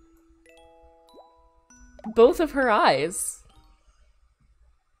both of her eyes.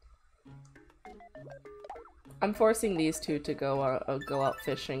 I'm forcing these two to go out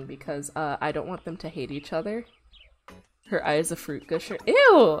fishing because I don't want them to hate each other. Her eye is a fruit gusher.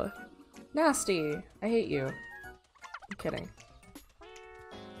 Ew! Nasty. I hate you. I'm kidding.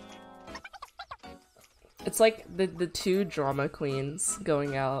 It's like the two drama queens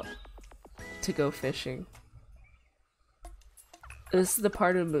going out to go fishing. This is the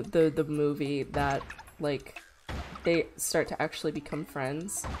part of the movie that, like, they start to actually become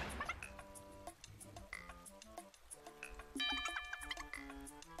friends.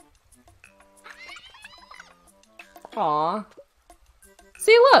 Aww.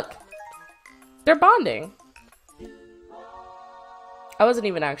 See, look! They're bonding. I wasn't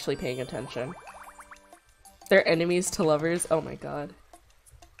even actually paying attention. They're enemies to lovers? Oh my god.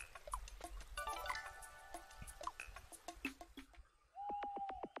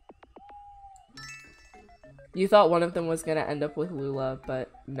 You thought one of them was gonna end up with Lula, but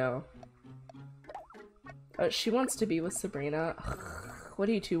no. Oh, she wants to be with Sabrina. What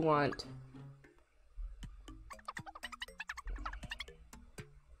do you two want?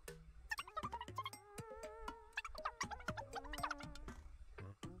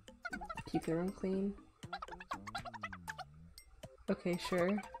 Keep your room clean. Okay,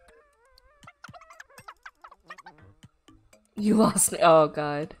 sure. You lost me. Oh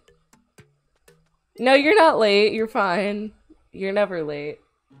god. No, you're not late. You're fine. You're never late.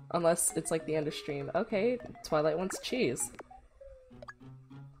 Unless it's like the end of stream. Okay, Twilight wants cheese.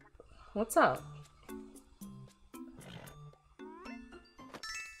 What's up?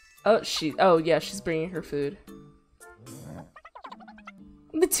 Oh yeah, she's bringing her food.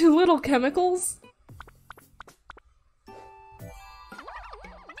 The two little chemicals?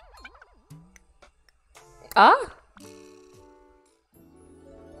 Ah?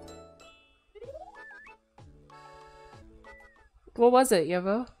 What was it,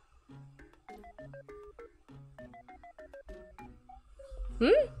 Yevo? Hmm?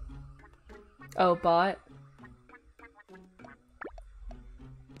 Oh, bot.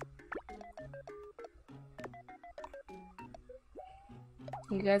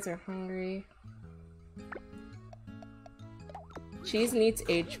 You guys are hungry. Cheese needs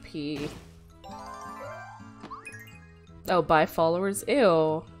HP. Oh, buy followers?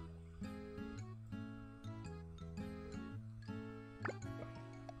 Ew.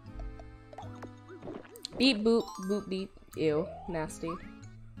 Beep boop boop beep. Ew. Nasty.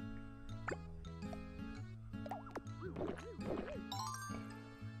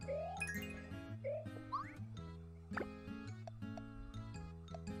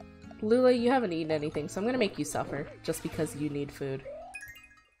 Lula, you haven't eaten anything, so I'm gonna make you suffer, just because you need food.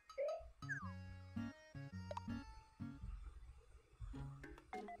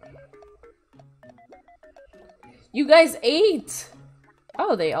 You guys ate!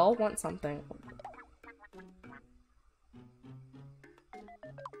 Oh, they all want something.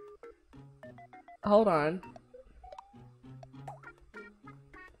 Hold on.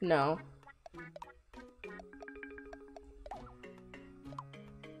 No.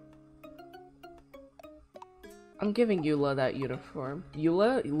 I'm giving Eula that uniform.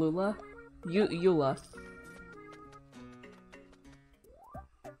 Eula? Lula? Eula.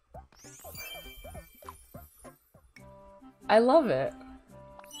 I love it.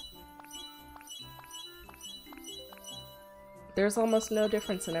 There's almost no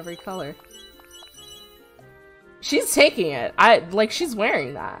difference in every color. She's taking it. Like, she's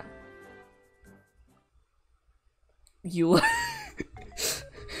wearing that. Eula.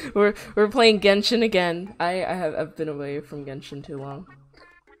 We're playing Genshin again. I've been away from Genshin too long.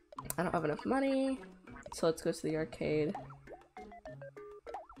 I don't have enough money, so let's go to the arcade.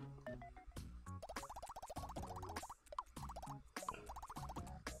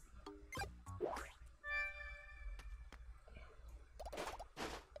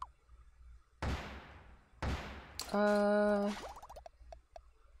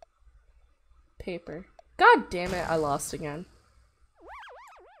 Paper. God damn it, I lost again.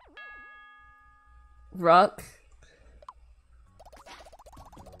 Ruck.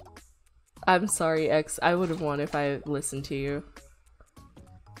 I'm sorry, X. I would have won if I listened to you.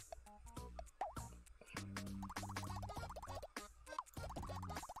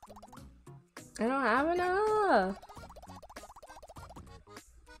 I don't have enough.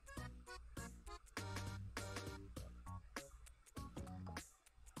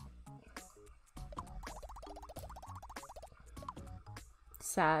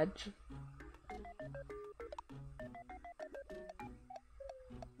 Sag.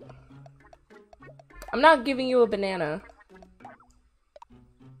 I'm not giving you a banana.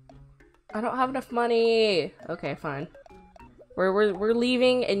 I don't have enough money. Okay, fine. We're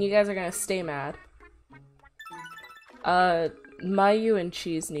leaving and you guys are gonna stay mad. Mayu and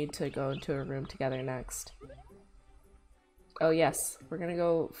Cheese need to go into a room together next. Oh yes, we're gonna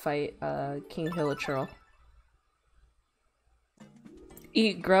go fight King Hilichurl.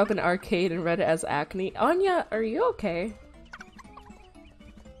 Eat grub in arcade and read it as acne. Anya, are you okay?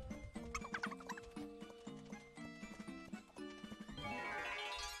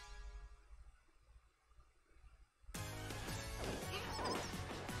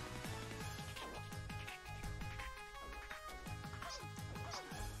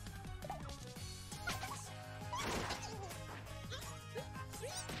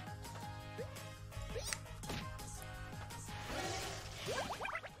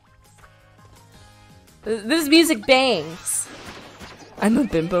 This music bangs. I'm a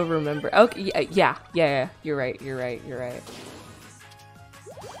bimbo, remember? Okay, yeah. You're right.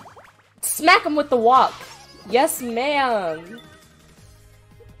 Smack him with the walk. Yes, ma'am.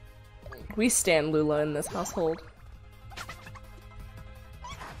 We stand Lula in this household.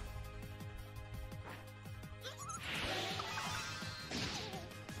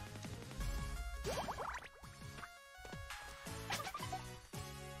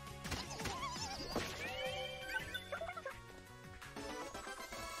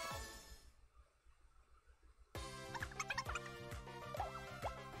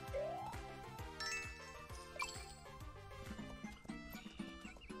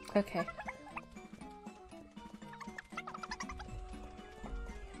 Okay.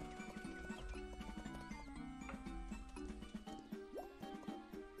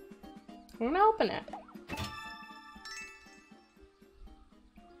 I'm gonna open it.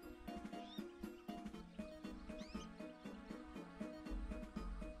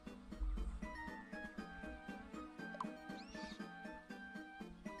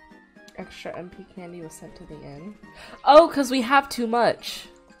 Extra MP candy was sent to the inn. Oh, because we have too much.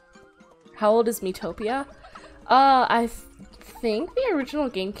 How old is Miitopia? I think the original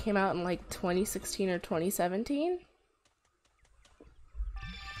game came out in like 2016 or 2017.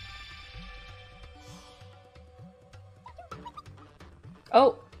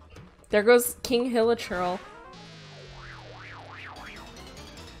 Oh, there goes King Hilichurl.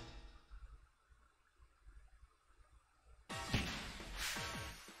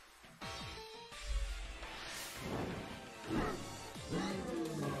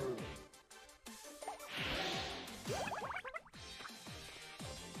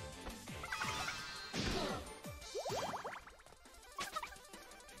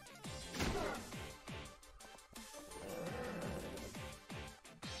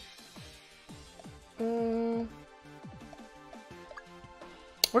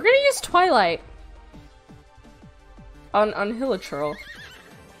 We're gonna use Twilight on Hilichurl.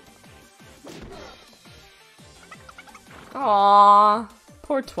 Aww,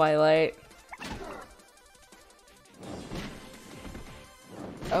 poor Twilight.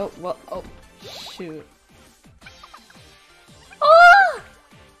 Oh, well, oh, shoot. Ah!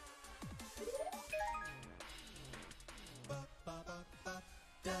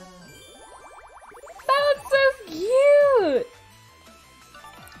 That's so cute!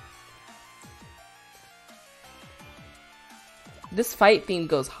 This fight theme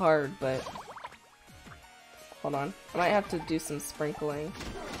goes hard, but... Hold on. I might have to do some sprinkling.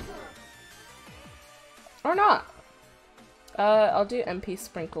 Or not! I'll do MP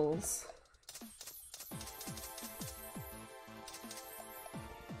sprinkles.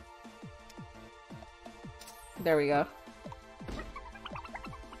 There we go.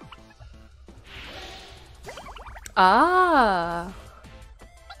 Ah!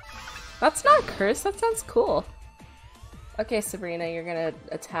 That's not cursed, that sounds cool. Okay, Sabrina, you're gonna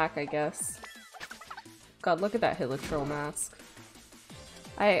attack, I guess. God, look at that Hilichurl mask.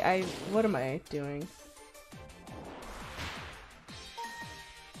 What am I doing?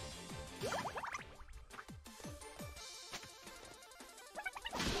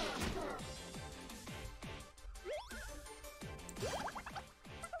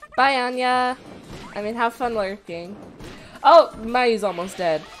 Bye, Anya! I mean, have fun lurking. Oh! Mayu's almost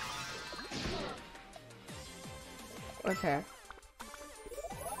dead. Okay.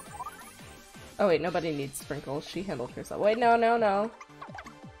 Oh wait, nobody needs sprinkles. She handled herself. Wait, no, no, no.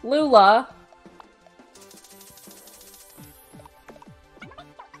 Lula!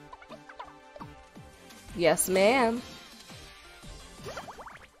 Yes, ma'am.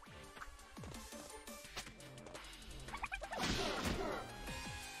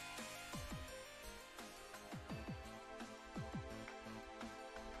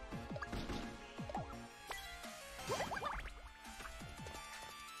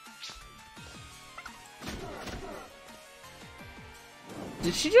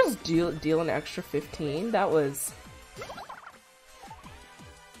 Did she just deal an extra 15? That was...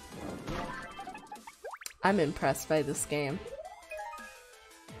 I'm impressed by this game.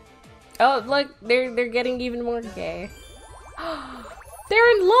 Oh, look, they're getting even more gay.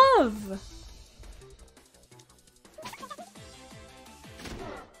 They're in love!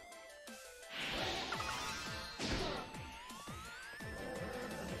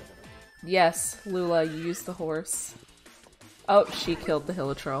 Yes, Lula, you used the horse. Oh, she killed the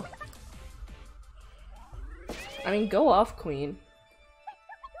Hilichurl. I mean, go off, queen.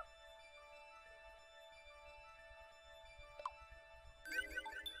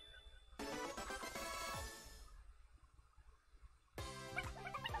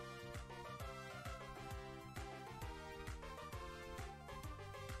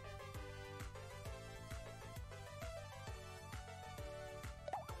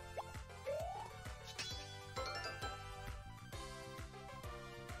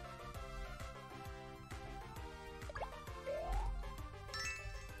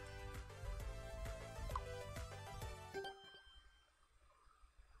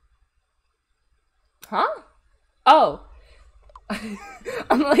 Huh? Oh.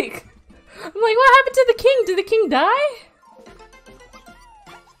 I'm like, what happened to the king? Did the king die?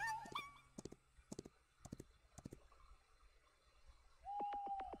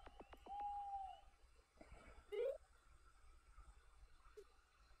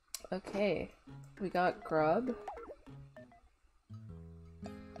 Okay. We got grub.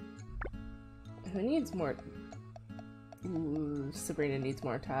 Who needs more? Ooh, Sabrina needs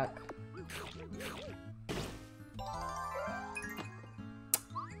more attack.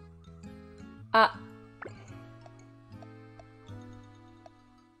 Ah.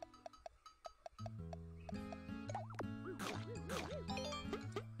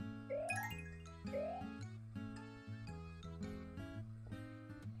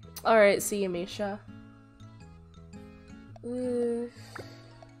 Alright, see you, Misha.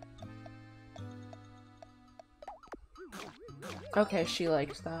 Okay, she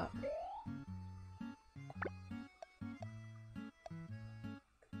liked that.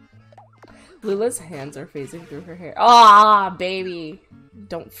 Lula's hands are phasing through her hair. Ah, baby!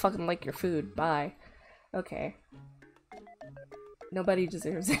 Don't fucking like your food. Bye. Okay. Nobody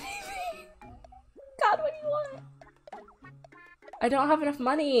deserves anything. God, what do you want? I don't have enough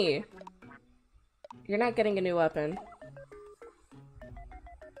money! You're not getting a new weapon.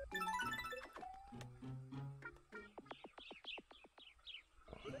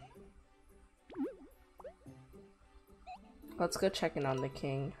 Let's go check in on the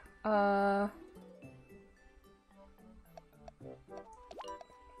king.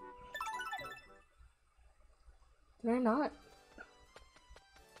 Did I not?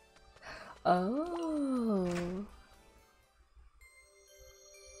 Oh.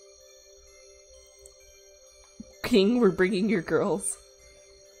 King, we're bringing your girls.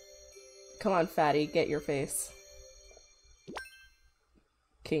 Come on, fatty, get your face.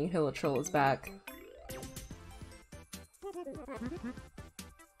 King Hilitrol is back.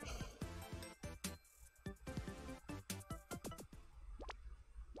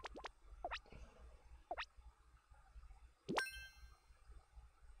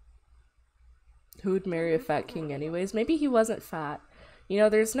 Who would marry a fat king anyways? Maybe he wasn't fat. You know,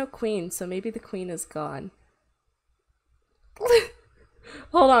 there's no queen, so maybe the queen is gone.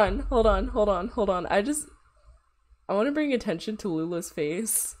 Hold on. I want to bring attention to Lula's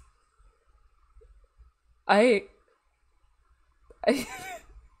face.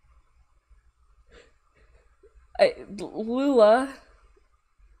 Lula.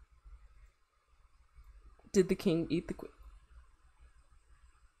 Did the king eat the queen?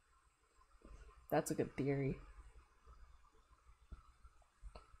 That's a good theory.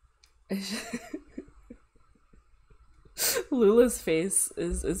 Lula's face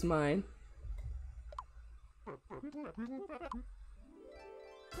is mine.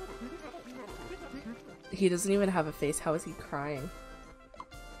 He doesn't even have a face. How is he crying?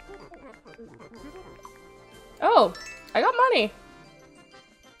 Oh, I got money.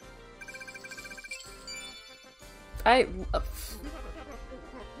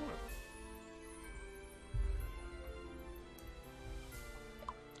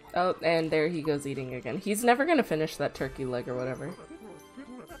 Oh, and there he goes eating again. He's never gonna finish that turkey leg or whatever.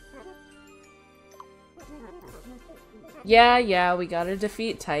 Yeah, we gotta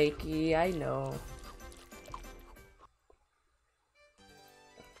defeat Taiki, I know.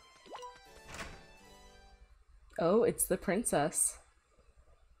 Oh, it's the princess.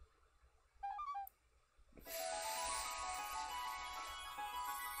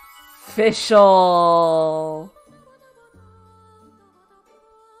 Fischl!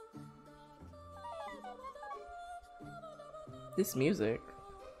 This music.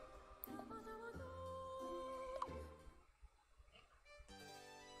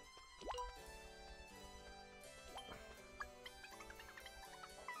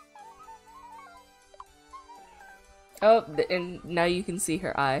 Oh, and now you can see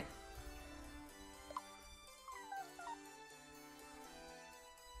her eye.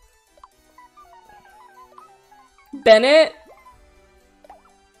 Bennett?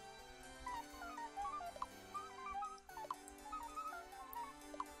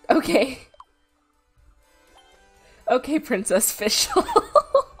 Okay. Okay, Princess Fischl.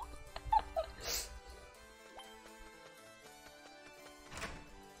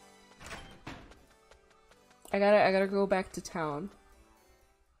 I gotta go back to town.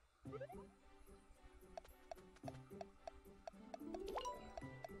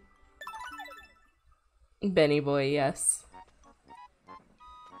 Benny boy, yes.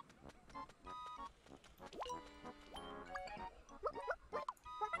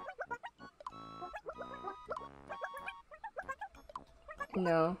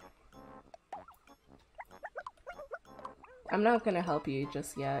 No. I'm not gonna help you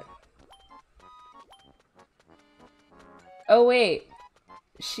just yet. Oh wait.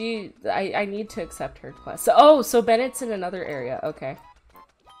 I need to accept her quest. So Bennett's in another area. Okay.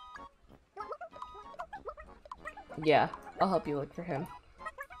 Yeah, I'll help you look for him.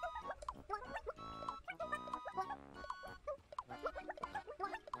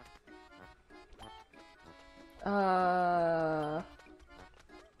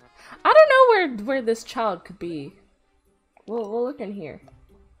 I don't know where this child could be. We'll look in here.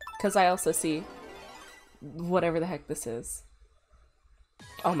 'Cause I also see whatever the heck this is.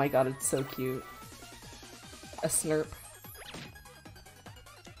 Oh my god, it's so cute. A snurp.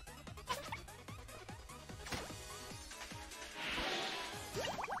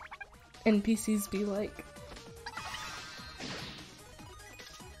 NPCs be like.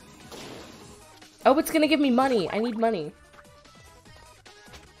 Oh, it's gonna give me money. I need money.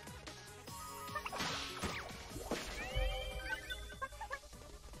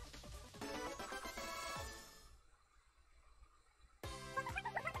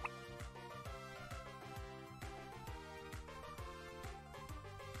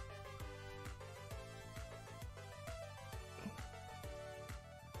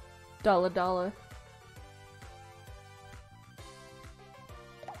 $.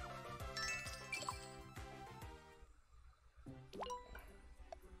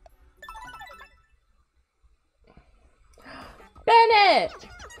 Bennett!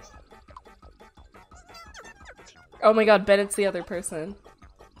 Oh my god, Bennett's the other person.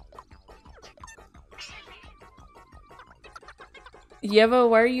 Yevo,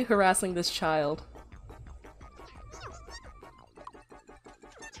 why are you harassing this child?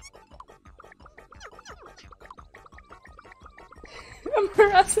 I'm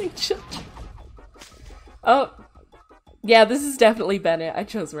harassing children. Oh. Yeah, this is definitely Bennett. I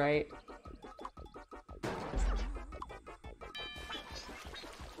chose right.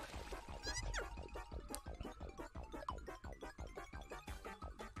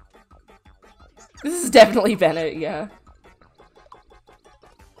 This is definitely Bennett, yeah.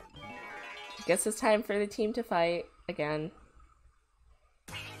 Guess it's time for the team to fight again.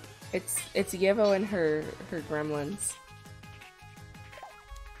 It's Yevo and her gremlins.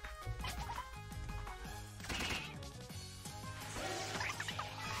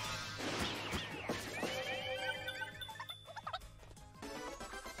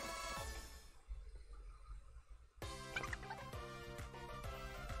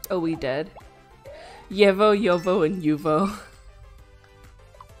 Oh, we dead. Yevo, Yovo, and Yuvo.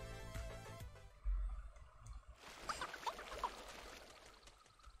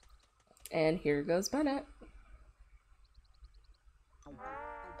 And here goes Bennett.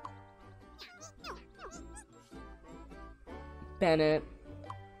 Bennett.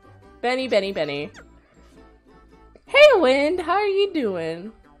 Benny, Benny, Benny. Hey, Wind, how are you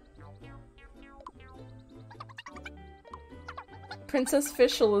doing? Princess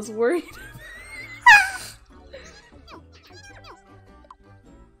Fischl is worried.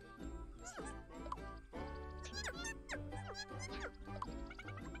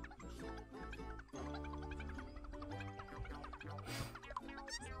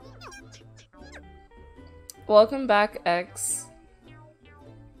 Welcome back, X.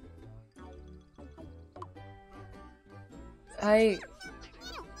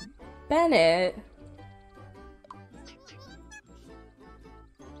 Bennett.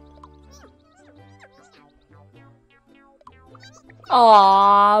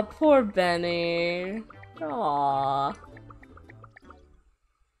 Aw, poor Benny. Aw.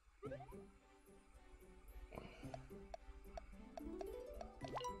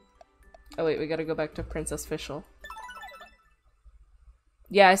 Oh wait, we gotta go back to Princess Fischl.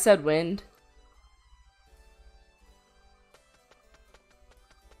 Yeah, I said Wind.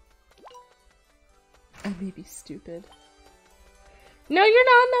 I may be stupid. No, you're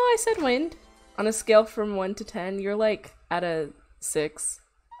not. No, I said Wind. On a scale from 1 to 10, you're like at a 6.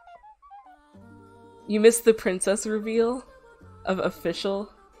 You missed the princess reveal of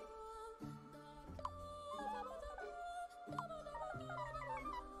official.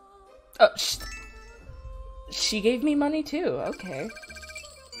 Oh, she gave me money too. Okay.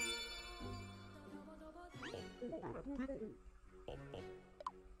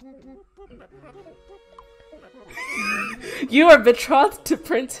 You are betrothed to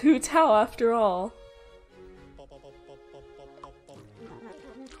Prince Hu Tao after all.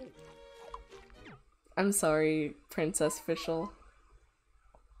 I'm sorry, Princess Fischl.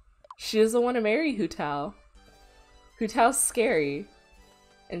 She doesn't want to marry Hu Tao. Hu Tao's scary.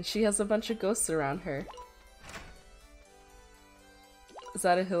 And she has a bunch of ghosts around her. Is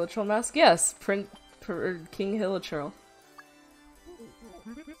that a Hilichurl mask? Yes, King Hilichurl.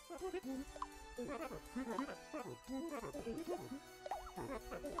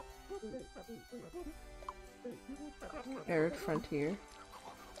 Arid Frontier.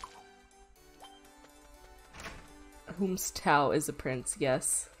 Whom's Tao is a prince.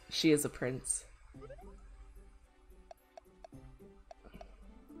 Yes, she is a prince.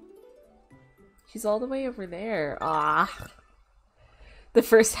 He's all the way over there. Ah, the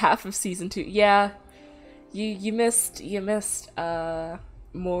first half of season 2. Yeah, you missed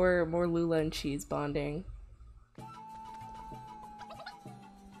more Lula and Cheese bonding.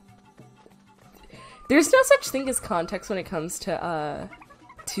 There's no such thing as context when it comes to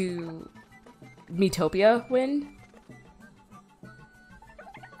Miitopia Wind.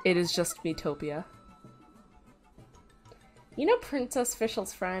 It is just Miitopia. You know Princess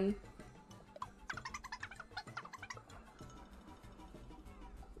Fischl's friend?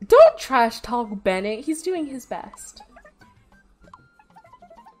 Don't trash talk Bennett, he's doing his best.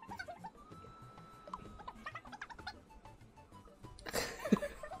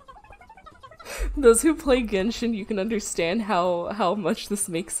 Those who play Genshin, you can understand how much this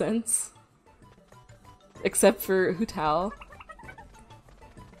makes sense. Except for Hu Tao.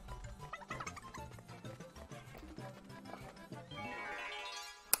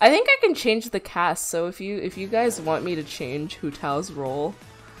 I think I can change the cast, so if you guys want me to change Hu Tao's role,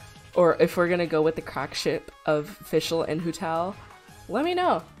 or if we're gonna go with the crack ship of Fischl and Hu Tao, let me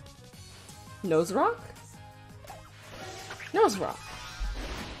know. Nose Rock? Nose Rock.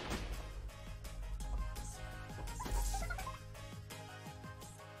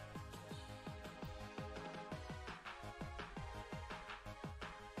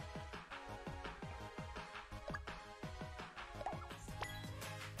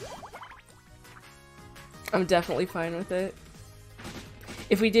 I'm definitely fine with it.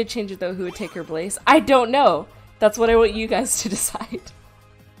 If we did change it though, who would take her place? I don't know! That's what I want you guys to decide.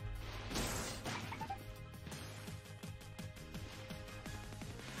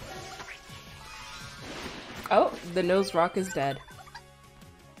 Oh, the nose rock is dead.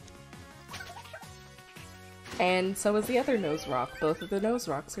 And so is the other nose rock. Both of the nose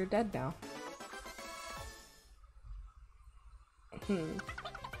rocks are dead now.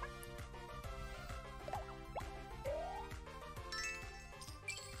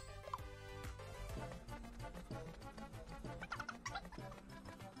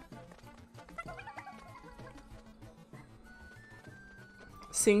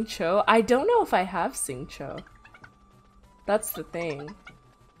 Sing Cho? I don't know if I have Sing Cho. That's the thing.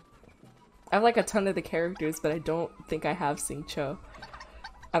 I have like a ton of the characters, but I don't think I have Sing Cho.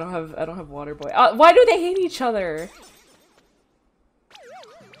 I don't have Water Boy. Why do they hate each other?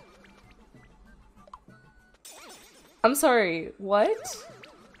 I'm sorry, what?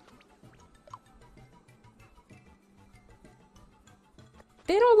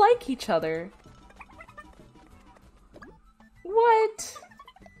 They don't like each other. What?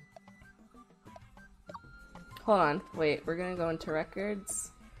 Hold on, wait, we're gonna go into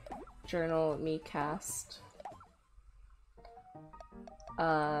records. Journal, me cast.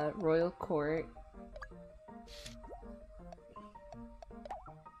 Royal Court.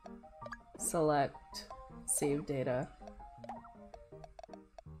 Select. Save data.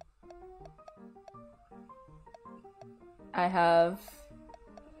 I've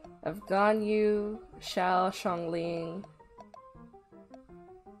Ganyu, Xiao Shongling,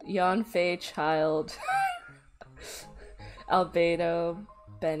 Yanfei Child, Albedo,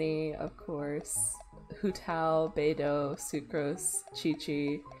 Benny, of course, Hutao, Beidou, Sucrose,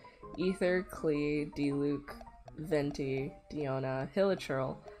 Chi-Chi, Ether, Klee, D-Luke, Venti, Diona,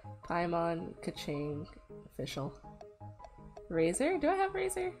 Hilichurl, Paimon, Kaching, Fischl. Razor? Do I have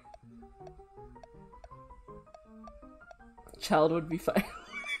Razor? Child would be fine.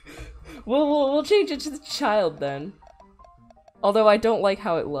 We'll change it to the child then. Although I don't like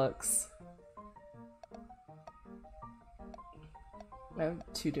how it looks. I have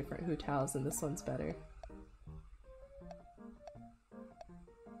two different Hutaos and this one's better.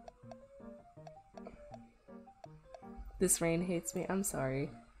 This rain hates me. I'm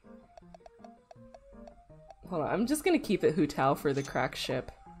sorry. Hold on, I'm just gonna keep it Hutao for the crack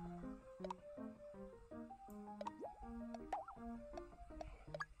ship.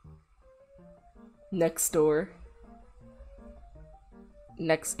 Next door.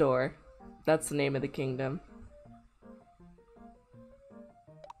 Next door. That's the name of the kingdom.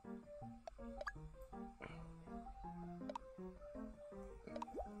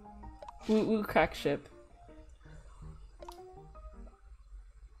 Woo woo crack ship.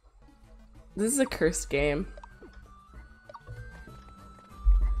 This is a cursed game.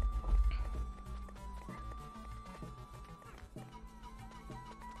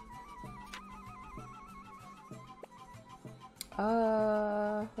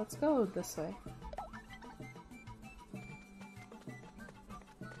 Let's go this way.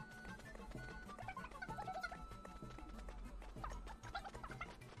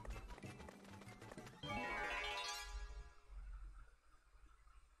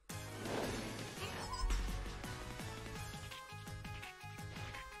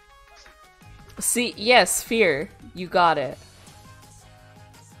 See, yes, fear. You got it.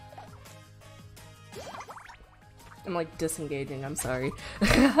 I'm like disengaging, I'm sorry.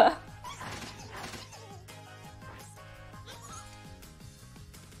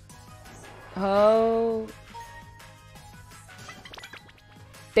 Oh.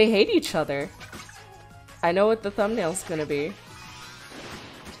 They hate each other. I know what the thumbnail's gonna be.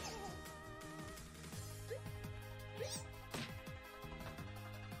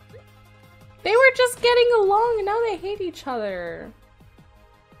 They were just getting along and now they hate each other.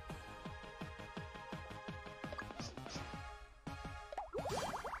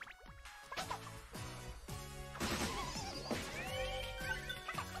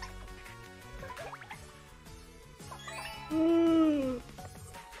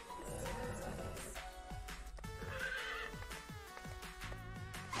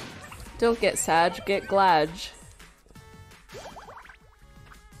 Don't get sad, get glad.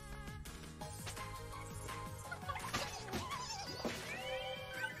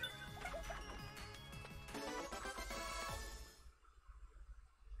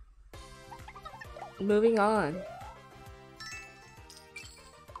 Moving on.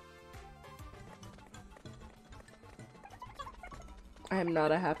 I am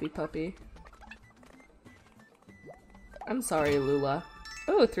not a happy puppy. I'm sorry, Lula.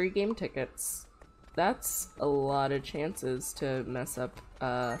 Oh, 3 game tickets. That's a lot of chances to mess up,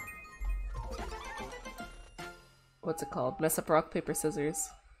 what's it called? Mess up rock, paper, scissors.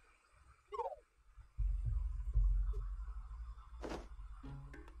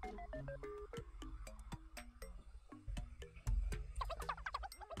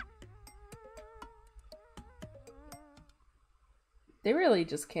 They really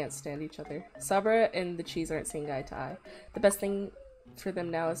just can't stand each other. Sabra and the cheese aren't seeing eye to eye. The best thing for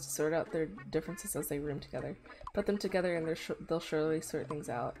them now is to sort out their differences as they room together. Put them together and they'll surely sort things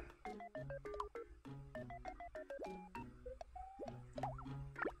out.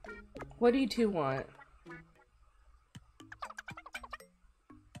 What do you two want?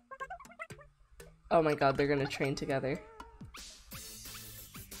 Oh my god, they're gonna train together.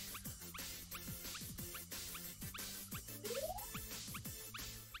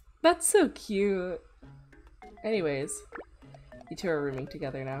 That's so cute. Anyways, you two are rooming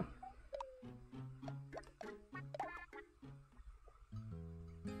together now.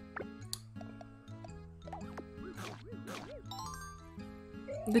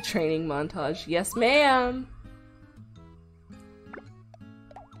 The training montage. Yes, ma'am!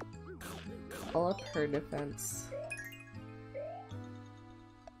 All up her defense.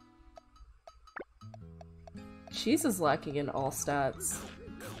 Cheese is lacking in all stats.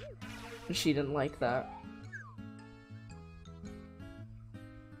 She didn't like that.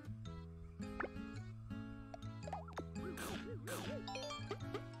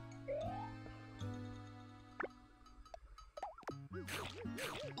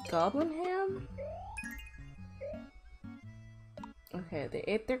 Goblin ham? Okay, they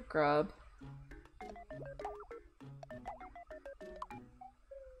ate their grub.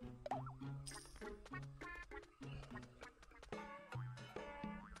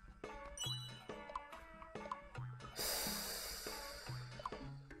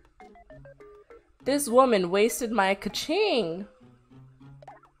 This woman wasted my ka-ching!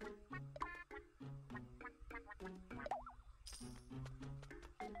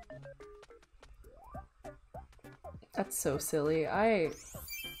 That's so silly. I'll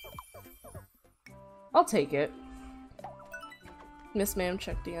take it. Miss Ma'am,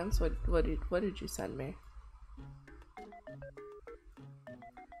 check DMs. What did you send me?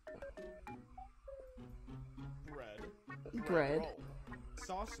 Bread. Roll.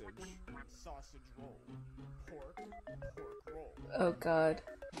 Sausage roll. Pork roll. Oh god.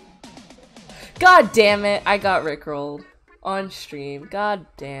 God damn it! I got rickrolled. On stream. God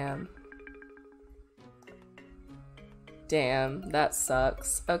damn. Damn, that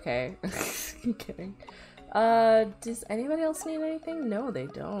sucks. Okay. I'm kidding. Does anybody else need anything? No, they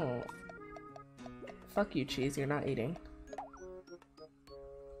don't. Fuck you, cheese, you're not eating.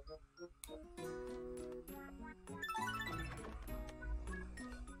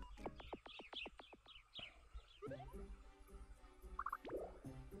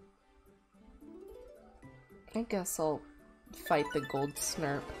 I guess I'll fight the gold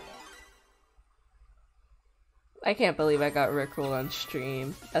snurp. I can't believe I got rickrolled on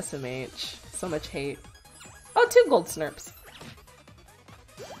stream. SMH. So much hate. Oh, 2 gold snurps.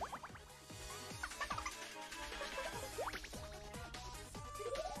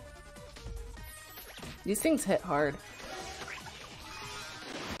 These things hit hard.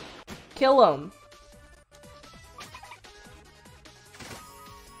 Kill them.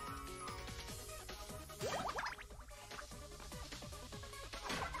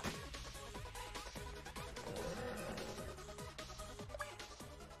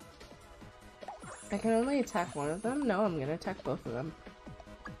 I can only attack one of them? No, I'm gonna attack both of them.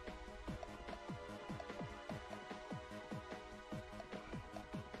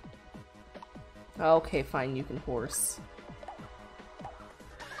 Okay, fine, you can horse.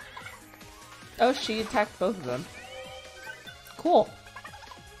 Oh, she attacked both of them. Cool.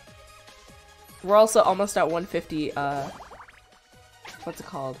 We're also almost at 150, what's it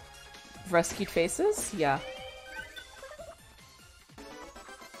called? Rescued faces? Yeah.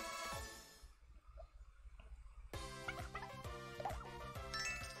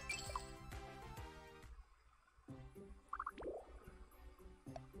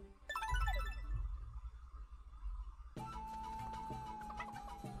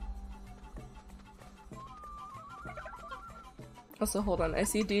 Also, hold on, I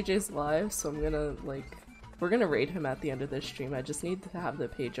see DJ's live, so I'm gonna, like, we're gonna raid him at the end of this stream. I just need to have the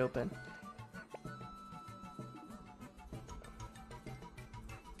page open.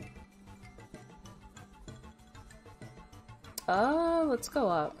 Let's go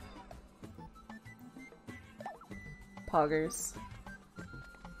up. Poggers.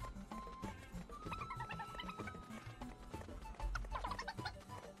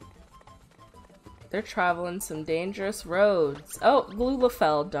 They're traveling some dangerous roads. Oh, Lula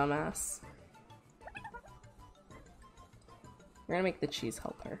fell, dumbass. We're gonna make the cheese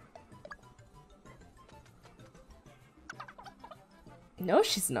help her. No,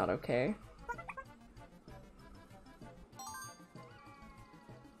 she's not okay.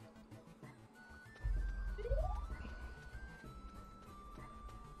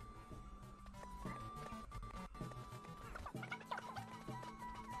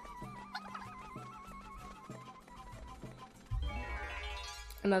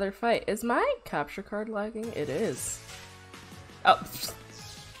 Another fight. Is my capture card lagging? It is. Oh,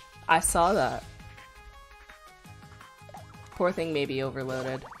 I saw that. Poor thing may be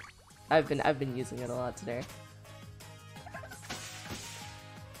overloaded. I've been using it a lot today.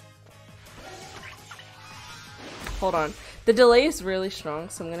 Hold on. The delay is really strong,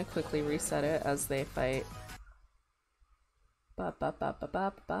 so I'm gonna quickly reset it as they fight. Ba ba ba ba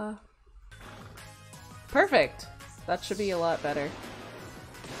ba ba. Perfect. That should be a lot better.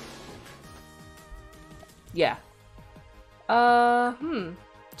 Yeah.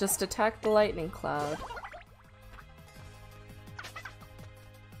 Just attack the lightning cloud.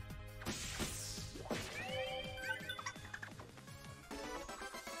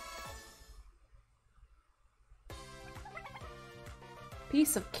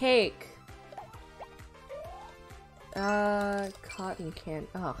 Piece of cake. Cotton candy.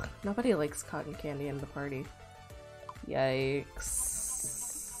 Ugh, nobody likes cotton candy in the party. Yikes.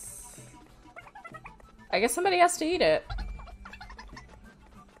 I guess somebody has to eat it.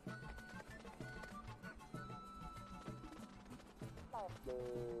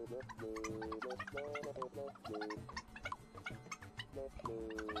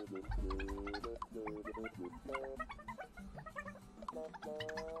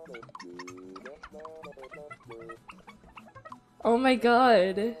 Oh my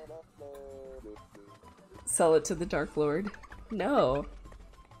god. Sell it to the Dark Lord. No.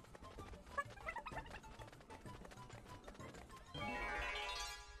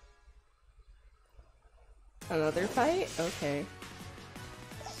 Another fight? Okay.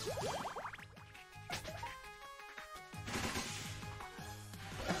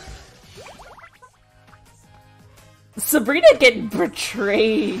 Sabrina getting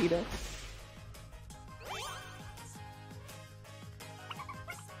betrayed!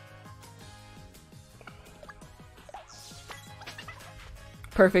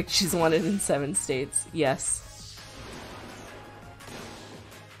 Perfect, she's wanted in 7 states. Yes.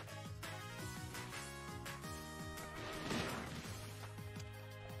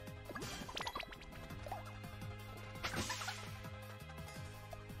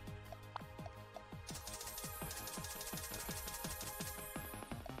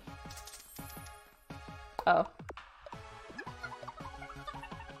 Oh.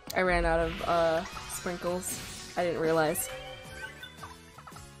 I ran out of, sprinkles. I didn't realize.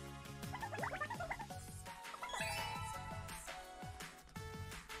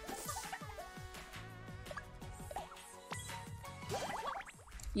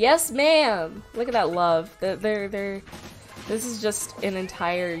 Yes, ma'am! Look at that love. They're this is just an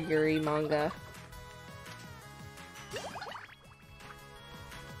entire Yuri manga.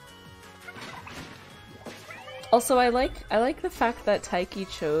 Also, I like the fact that Taiki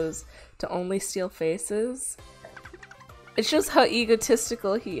chose to only steal faces. It shows how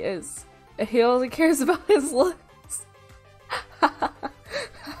egotistical he is. He only cares about his looks.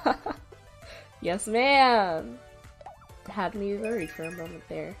 Yes, ma'am! Had me worried for a moment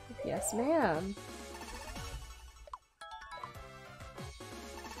there. Yes, ma'am.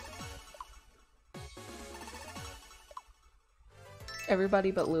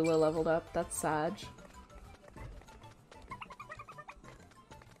 Everybody but Lula leveled up. That's sad.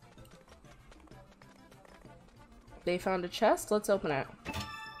 They found a chest. Let's open it.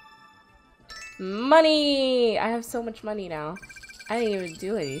 Money! I have so much money now. I didn't even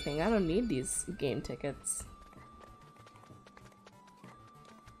do anything. I don't need these game tickets.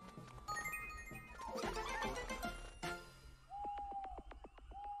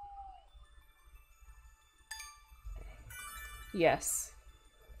 Yes.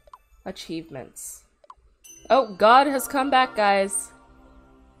 Achievements. Oh, God has come back, guys.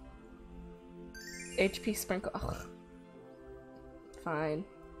 HP sprinkle. Ugh. Fine.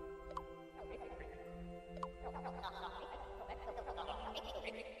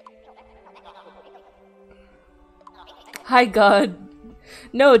 Hi, God.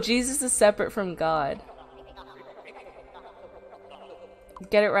 No, Jesus is separate from God.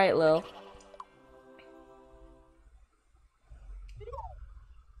 Get it right, Lil.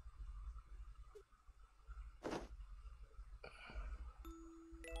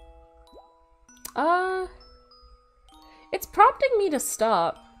 It's prompting me to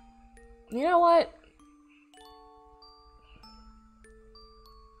stop. You know what?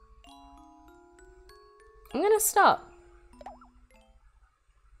 I'm gonna stop.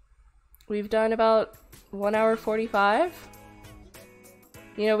 We've done about 1 hour 45.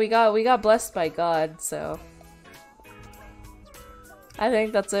 You know, we got blessed by God, so I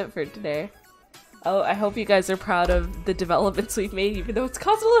think that's it for today. Oh, I hope you guys are proud of the developments we've made, even though it's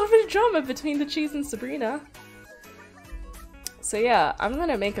caused a little bit of drama between the cheese and Sabrina. So yeah, I'm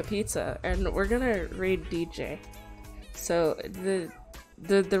gonna make a pizza, and we're gonna raid DJ. So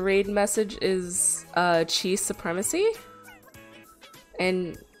the raid message is cheese supremacy,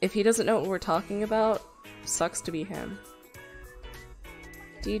 and if he doesn't know what we're talking about, sucks to be him.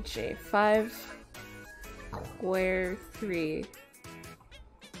 DJ 5 square 3.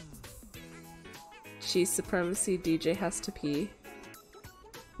 Cheese supremacy, DJ has to pee.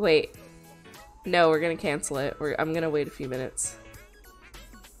 Wait. No, we're gonna cancel it. I'm gonna wait a few minutes.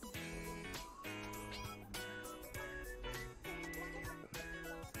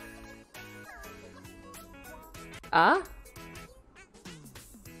 Ah?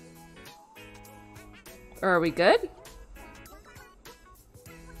 Or are we good?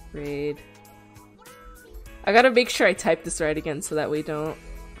 Raid. I gotta make sure I type this right again so that we don't...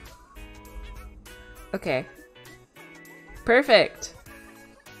 Okay. Perfect!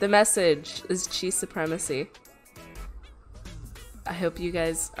 The message is cheese supremacy. I hope you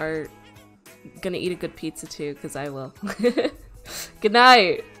guys are gonna eat a good pizza too, because I will. Good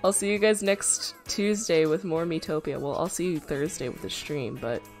night! I'll see you guys next Tuesday with more Miitopia. Well, I'll see you Thursday with the stream,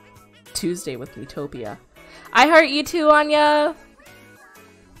 but Tuesday with Miitopia. I heart you too, Anya!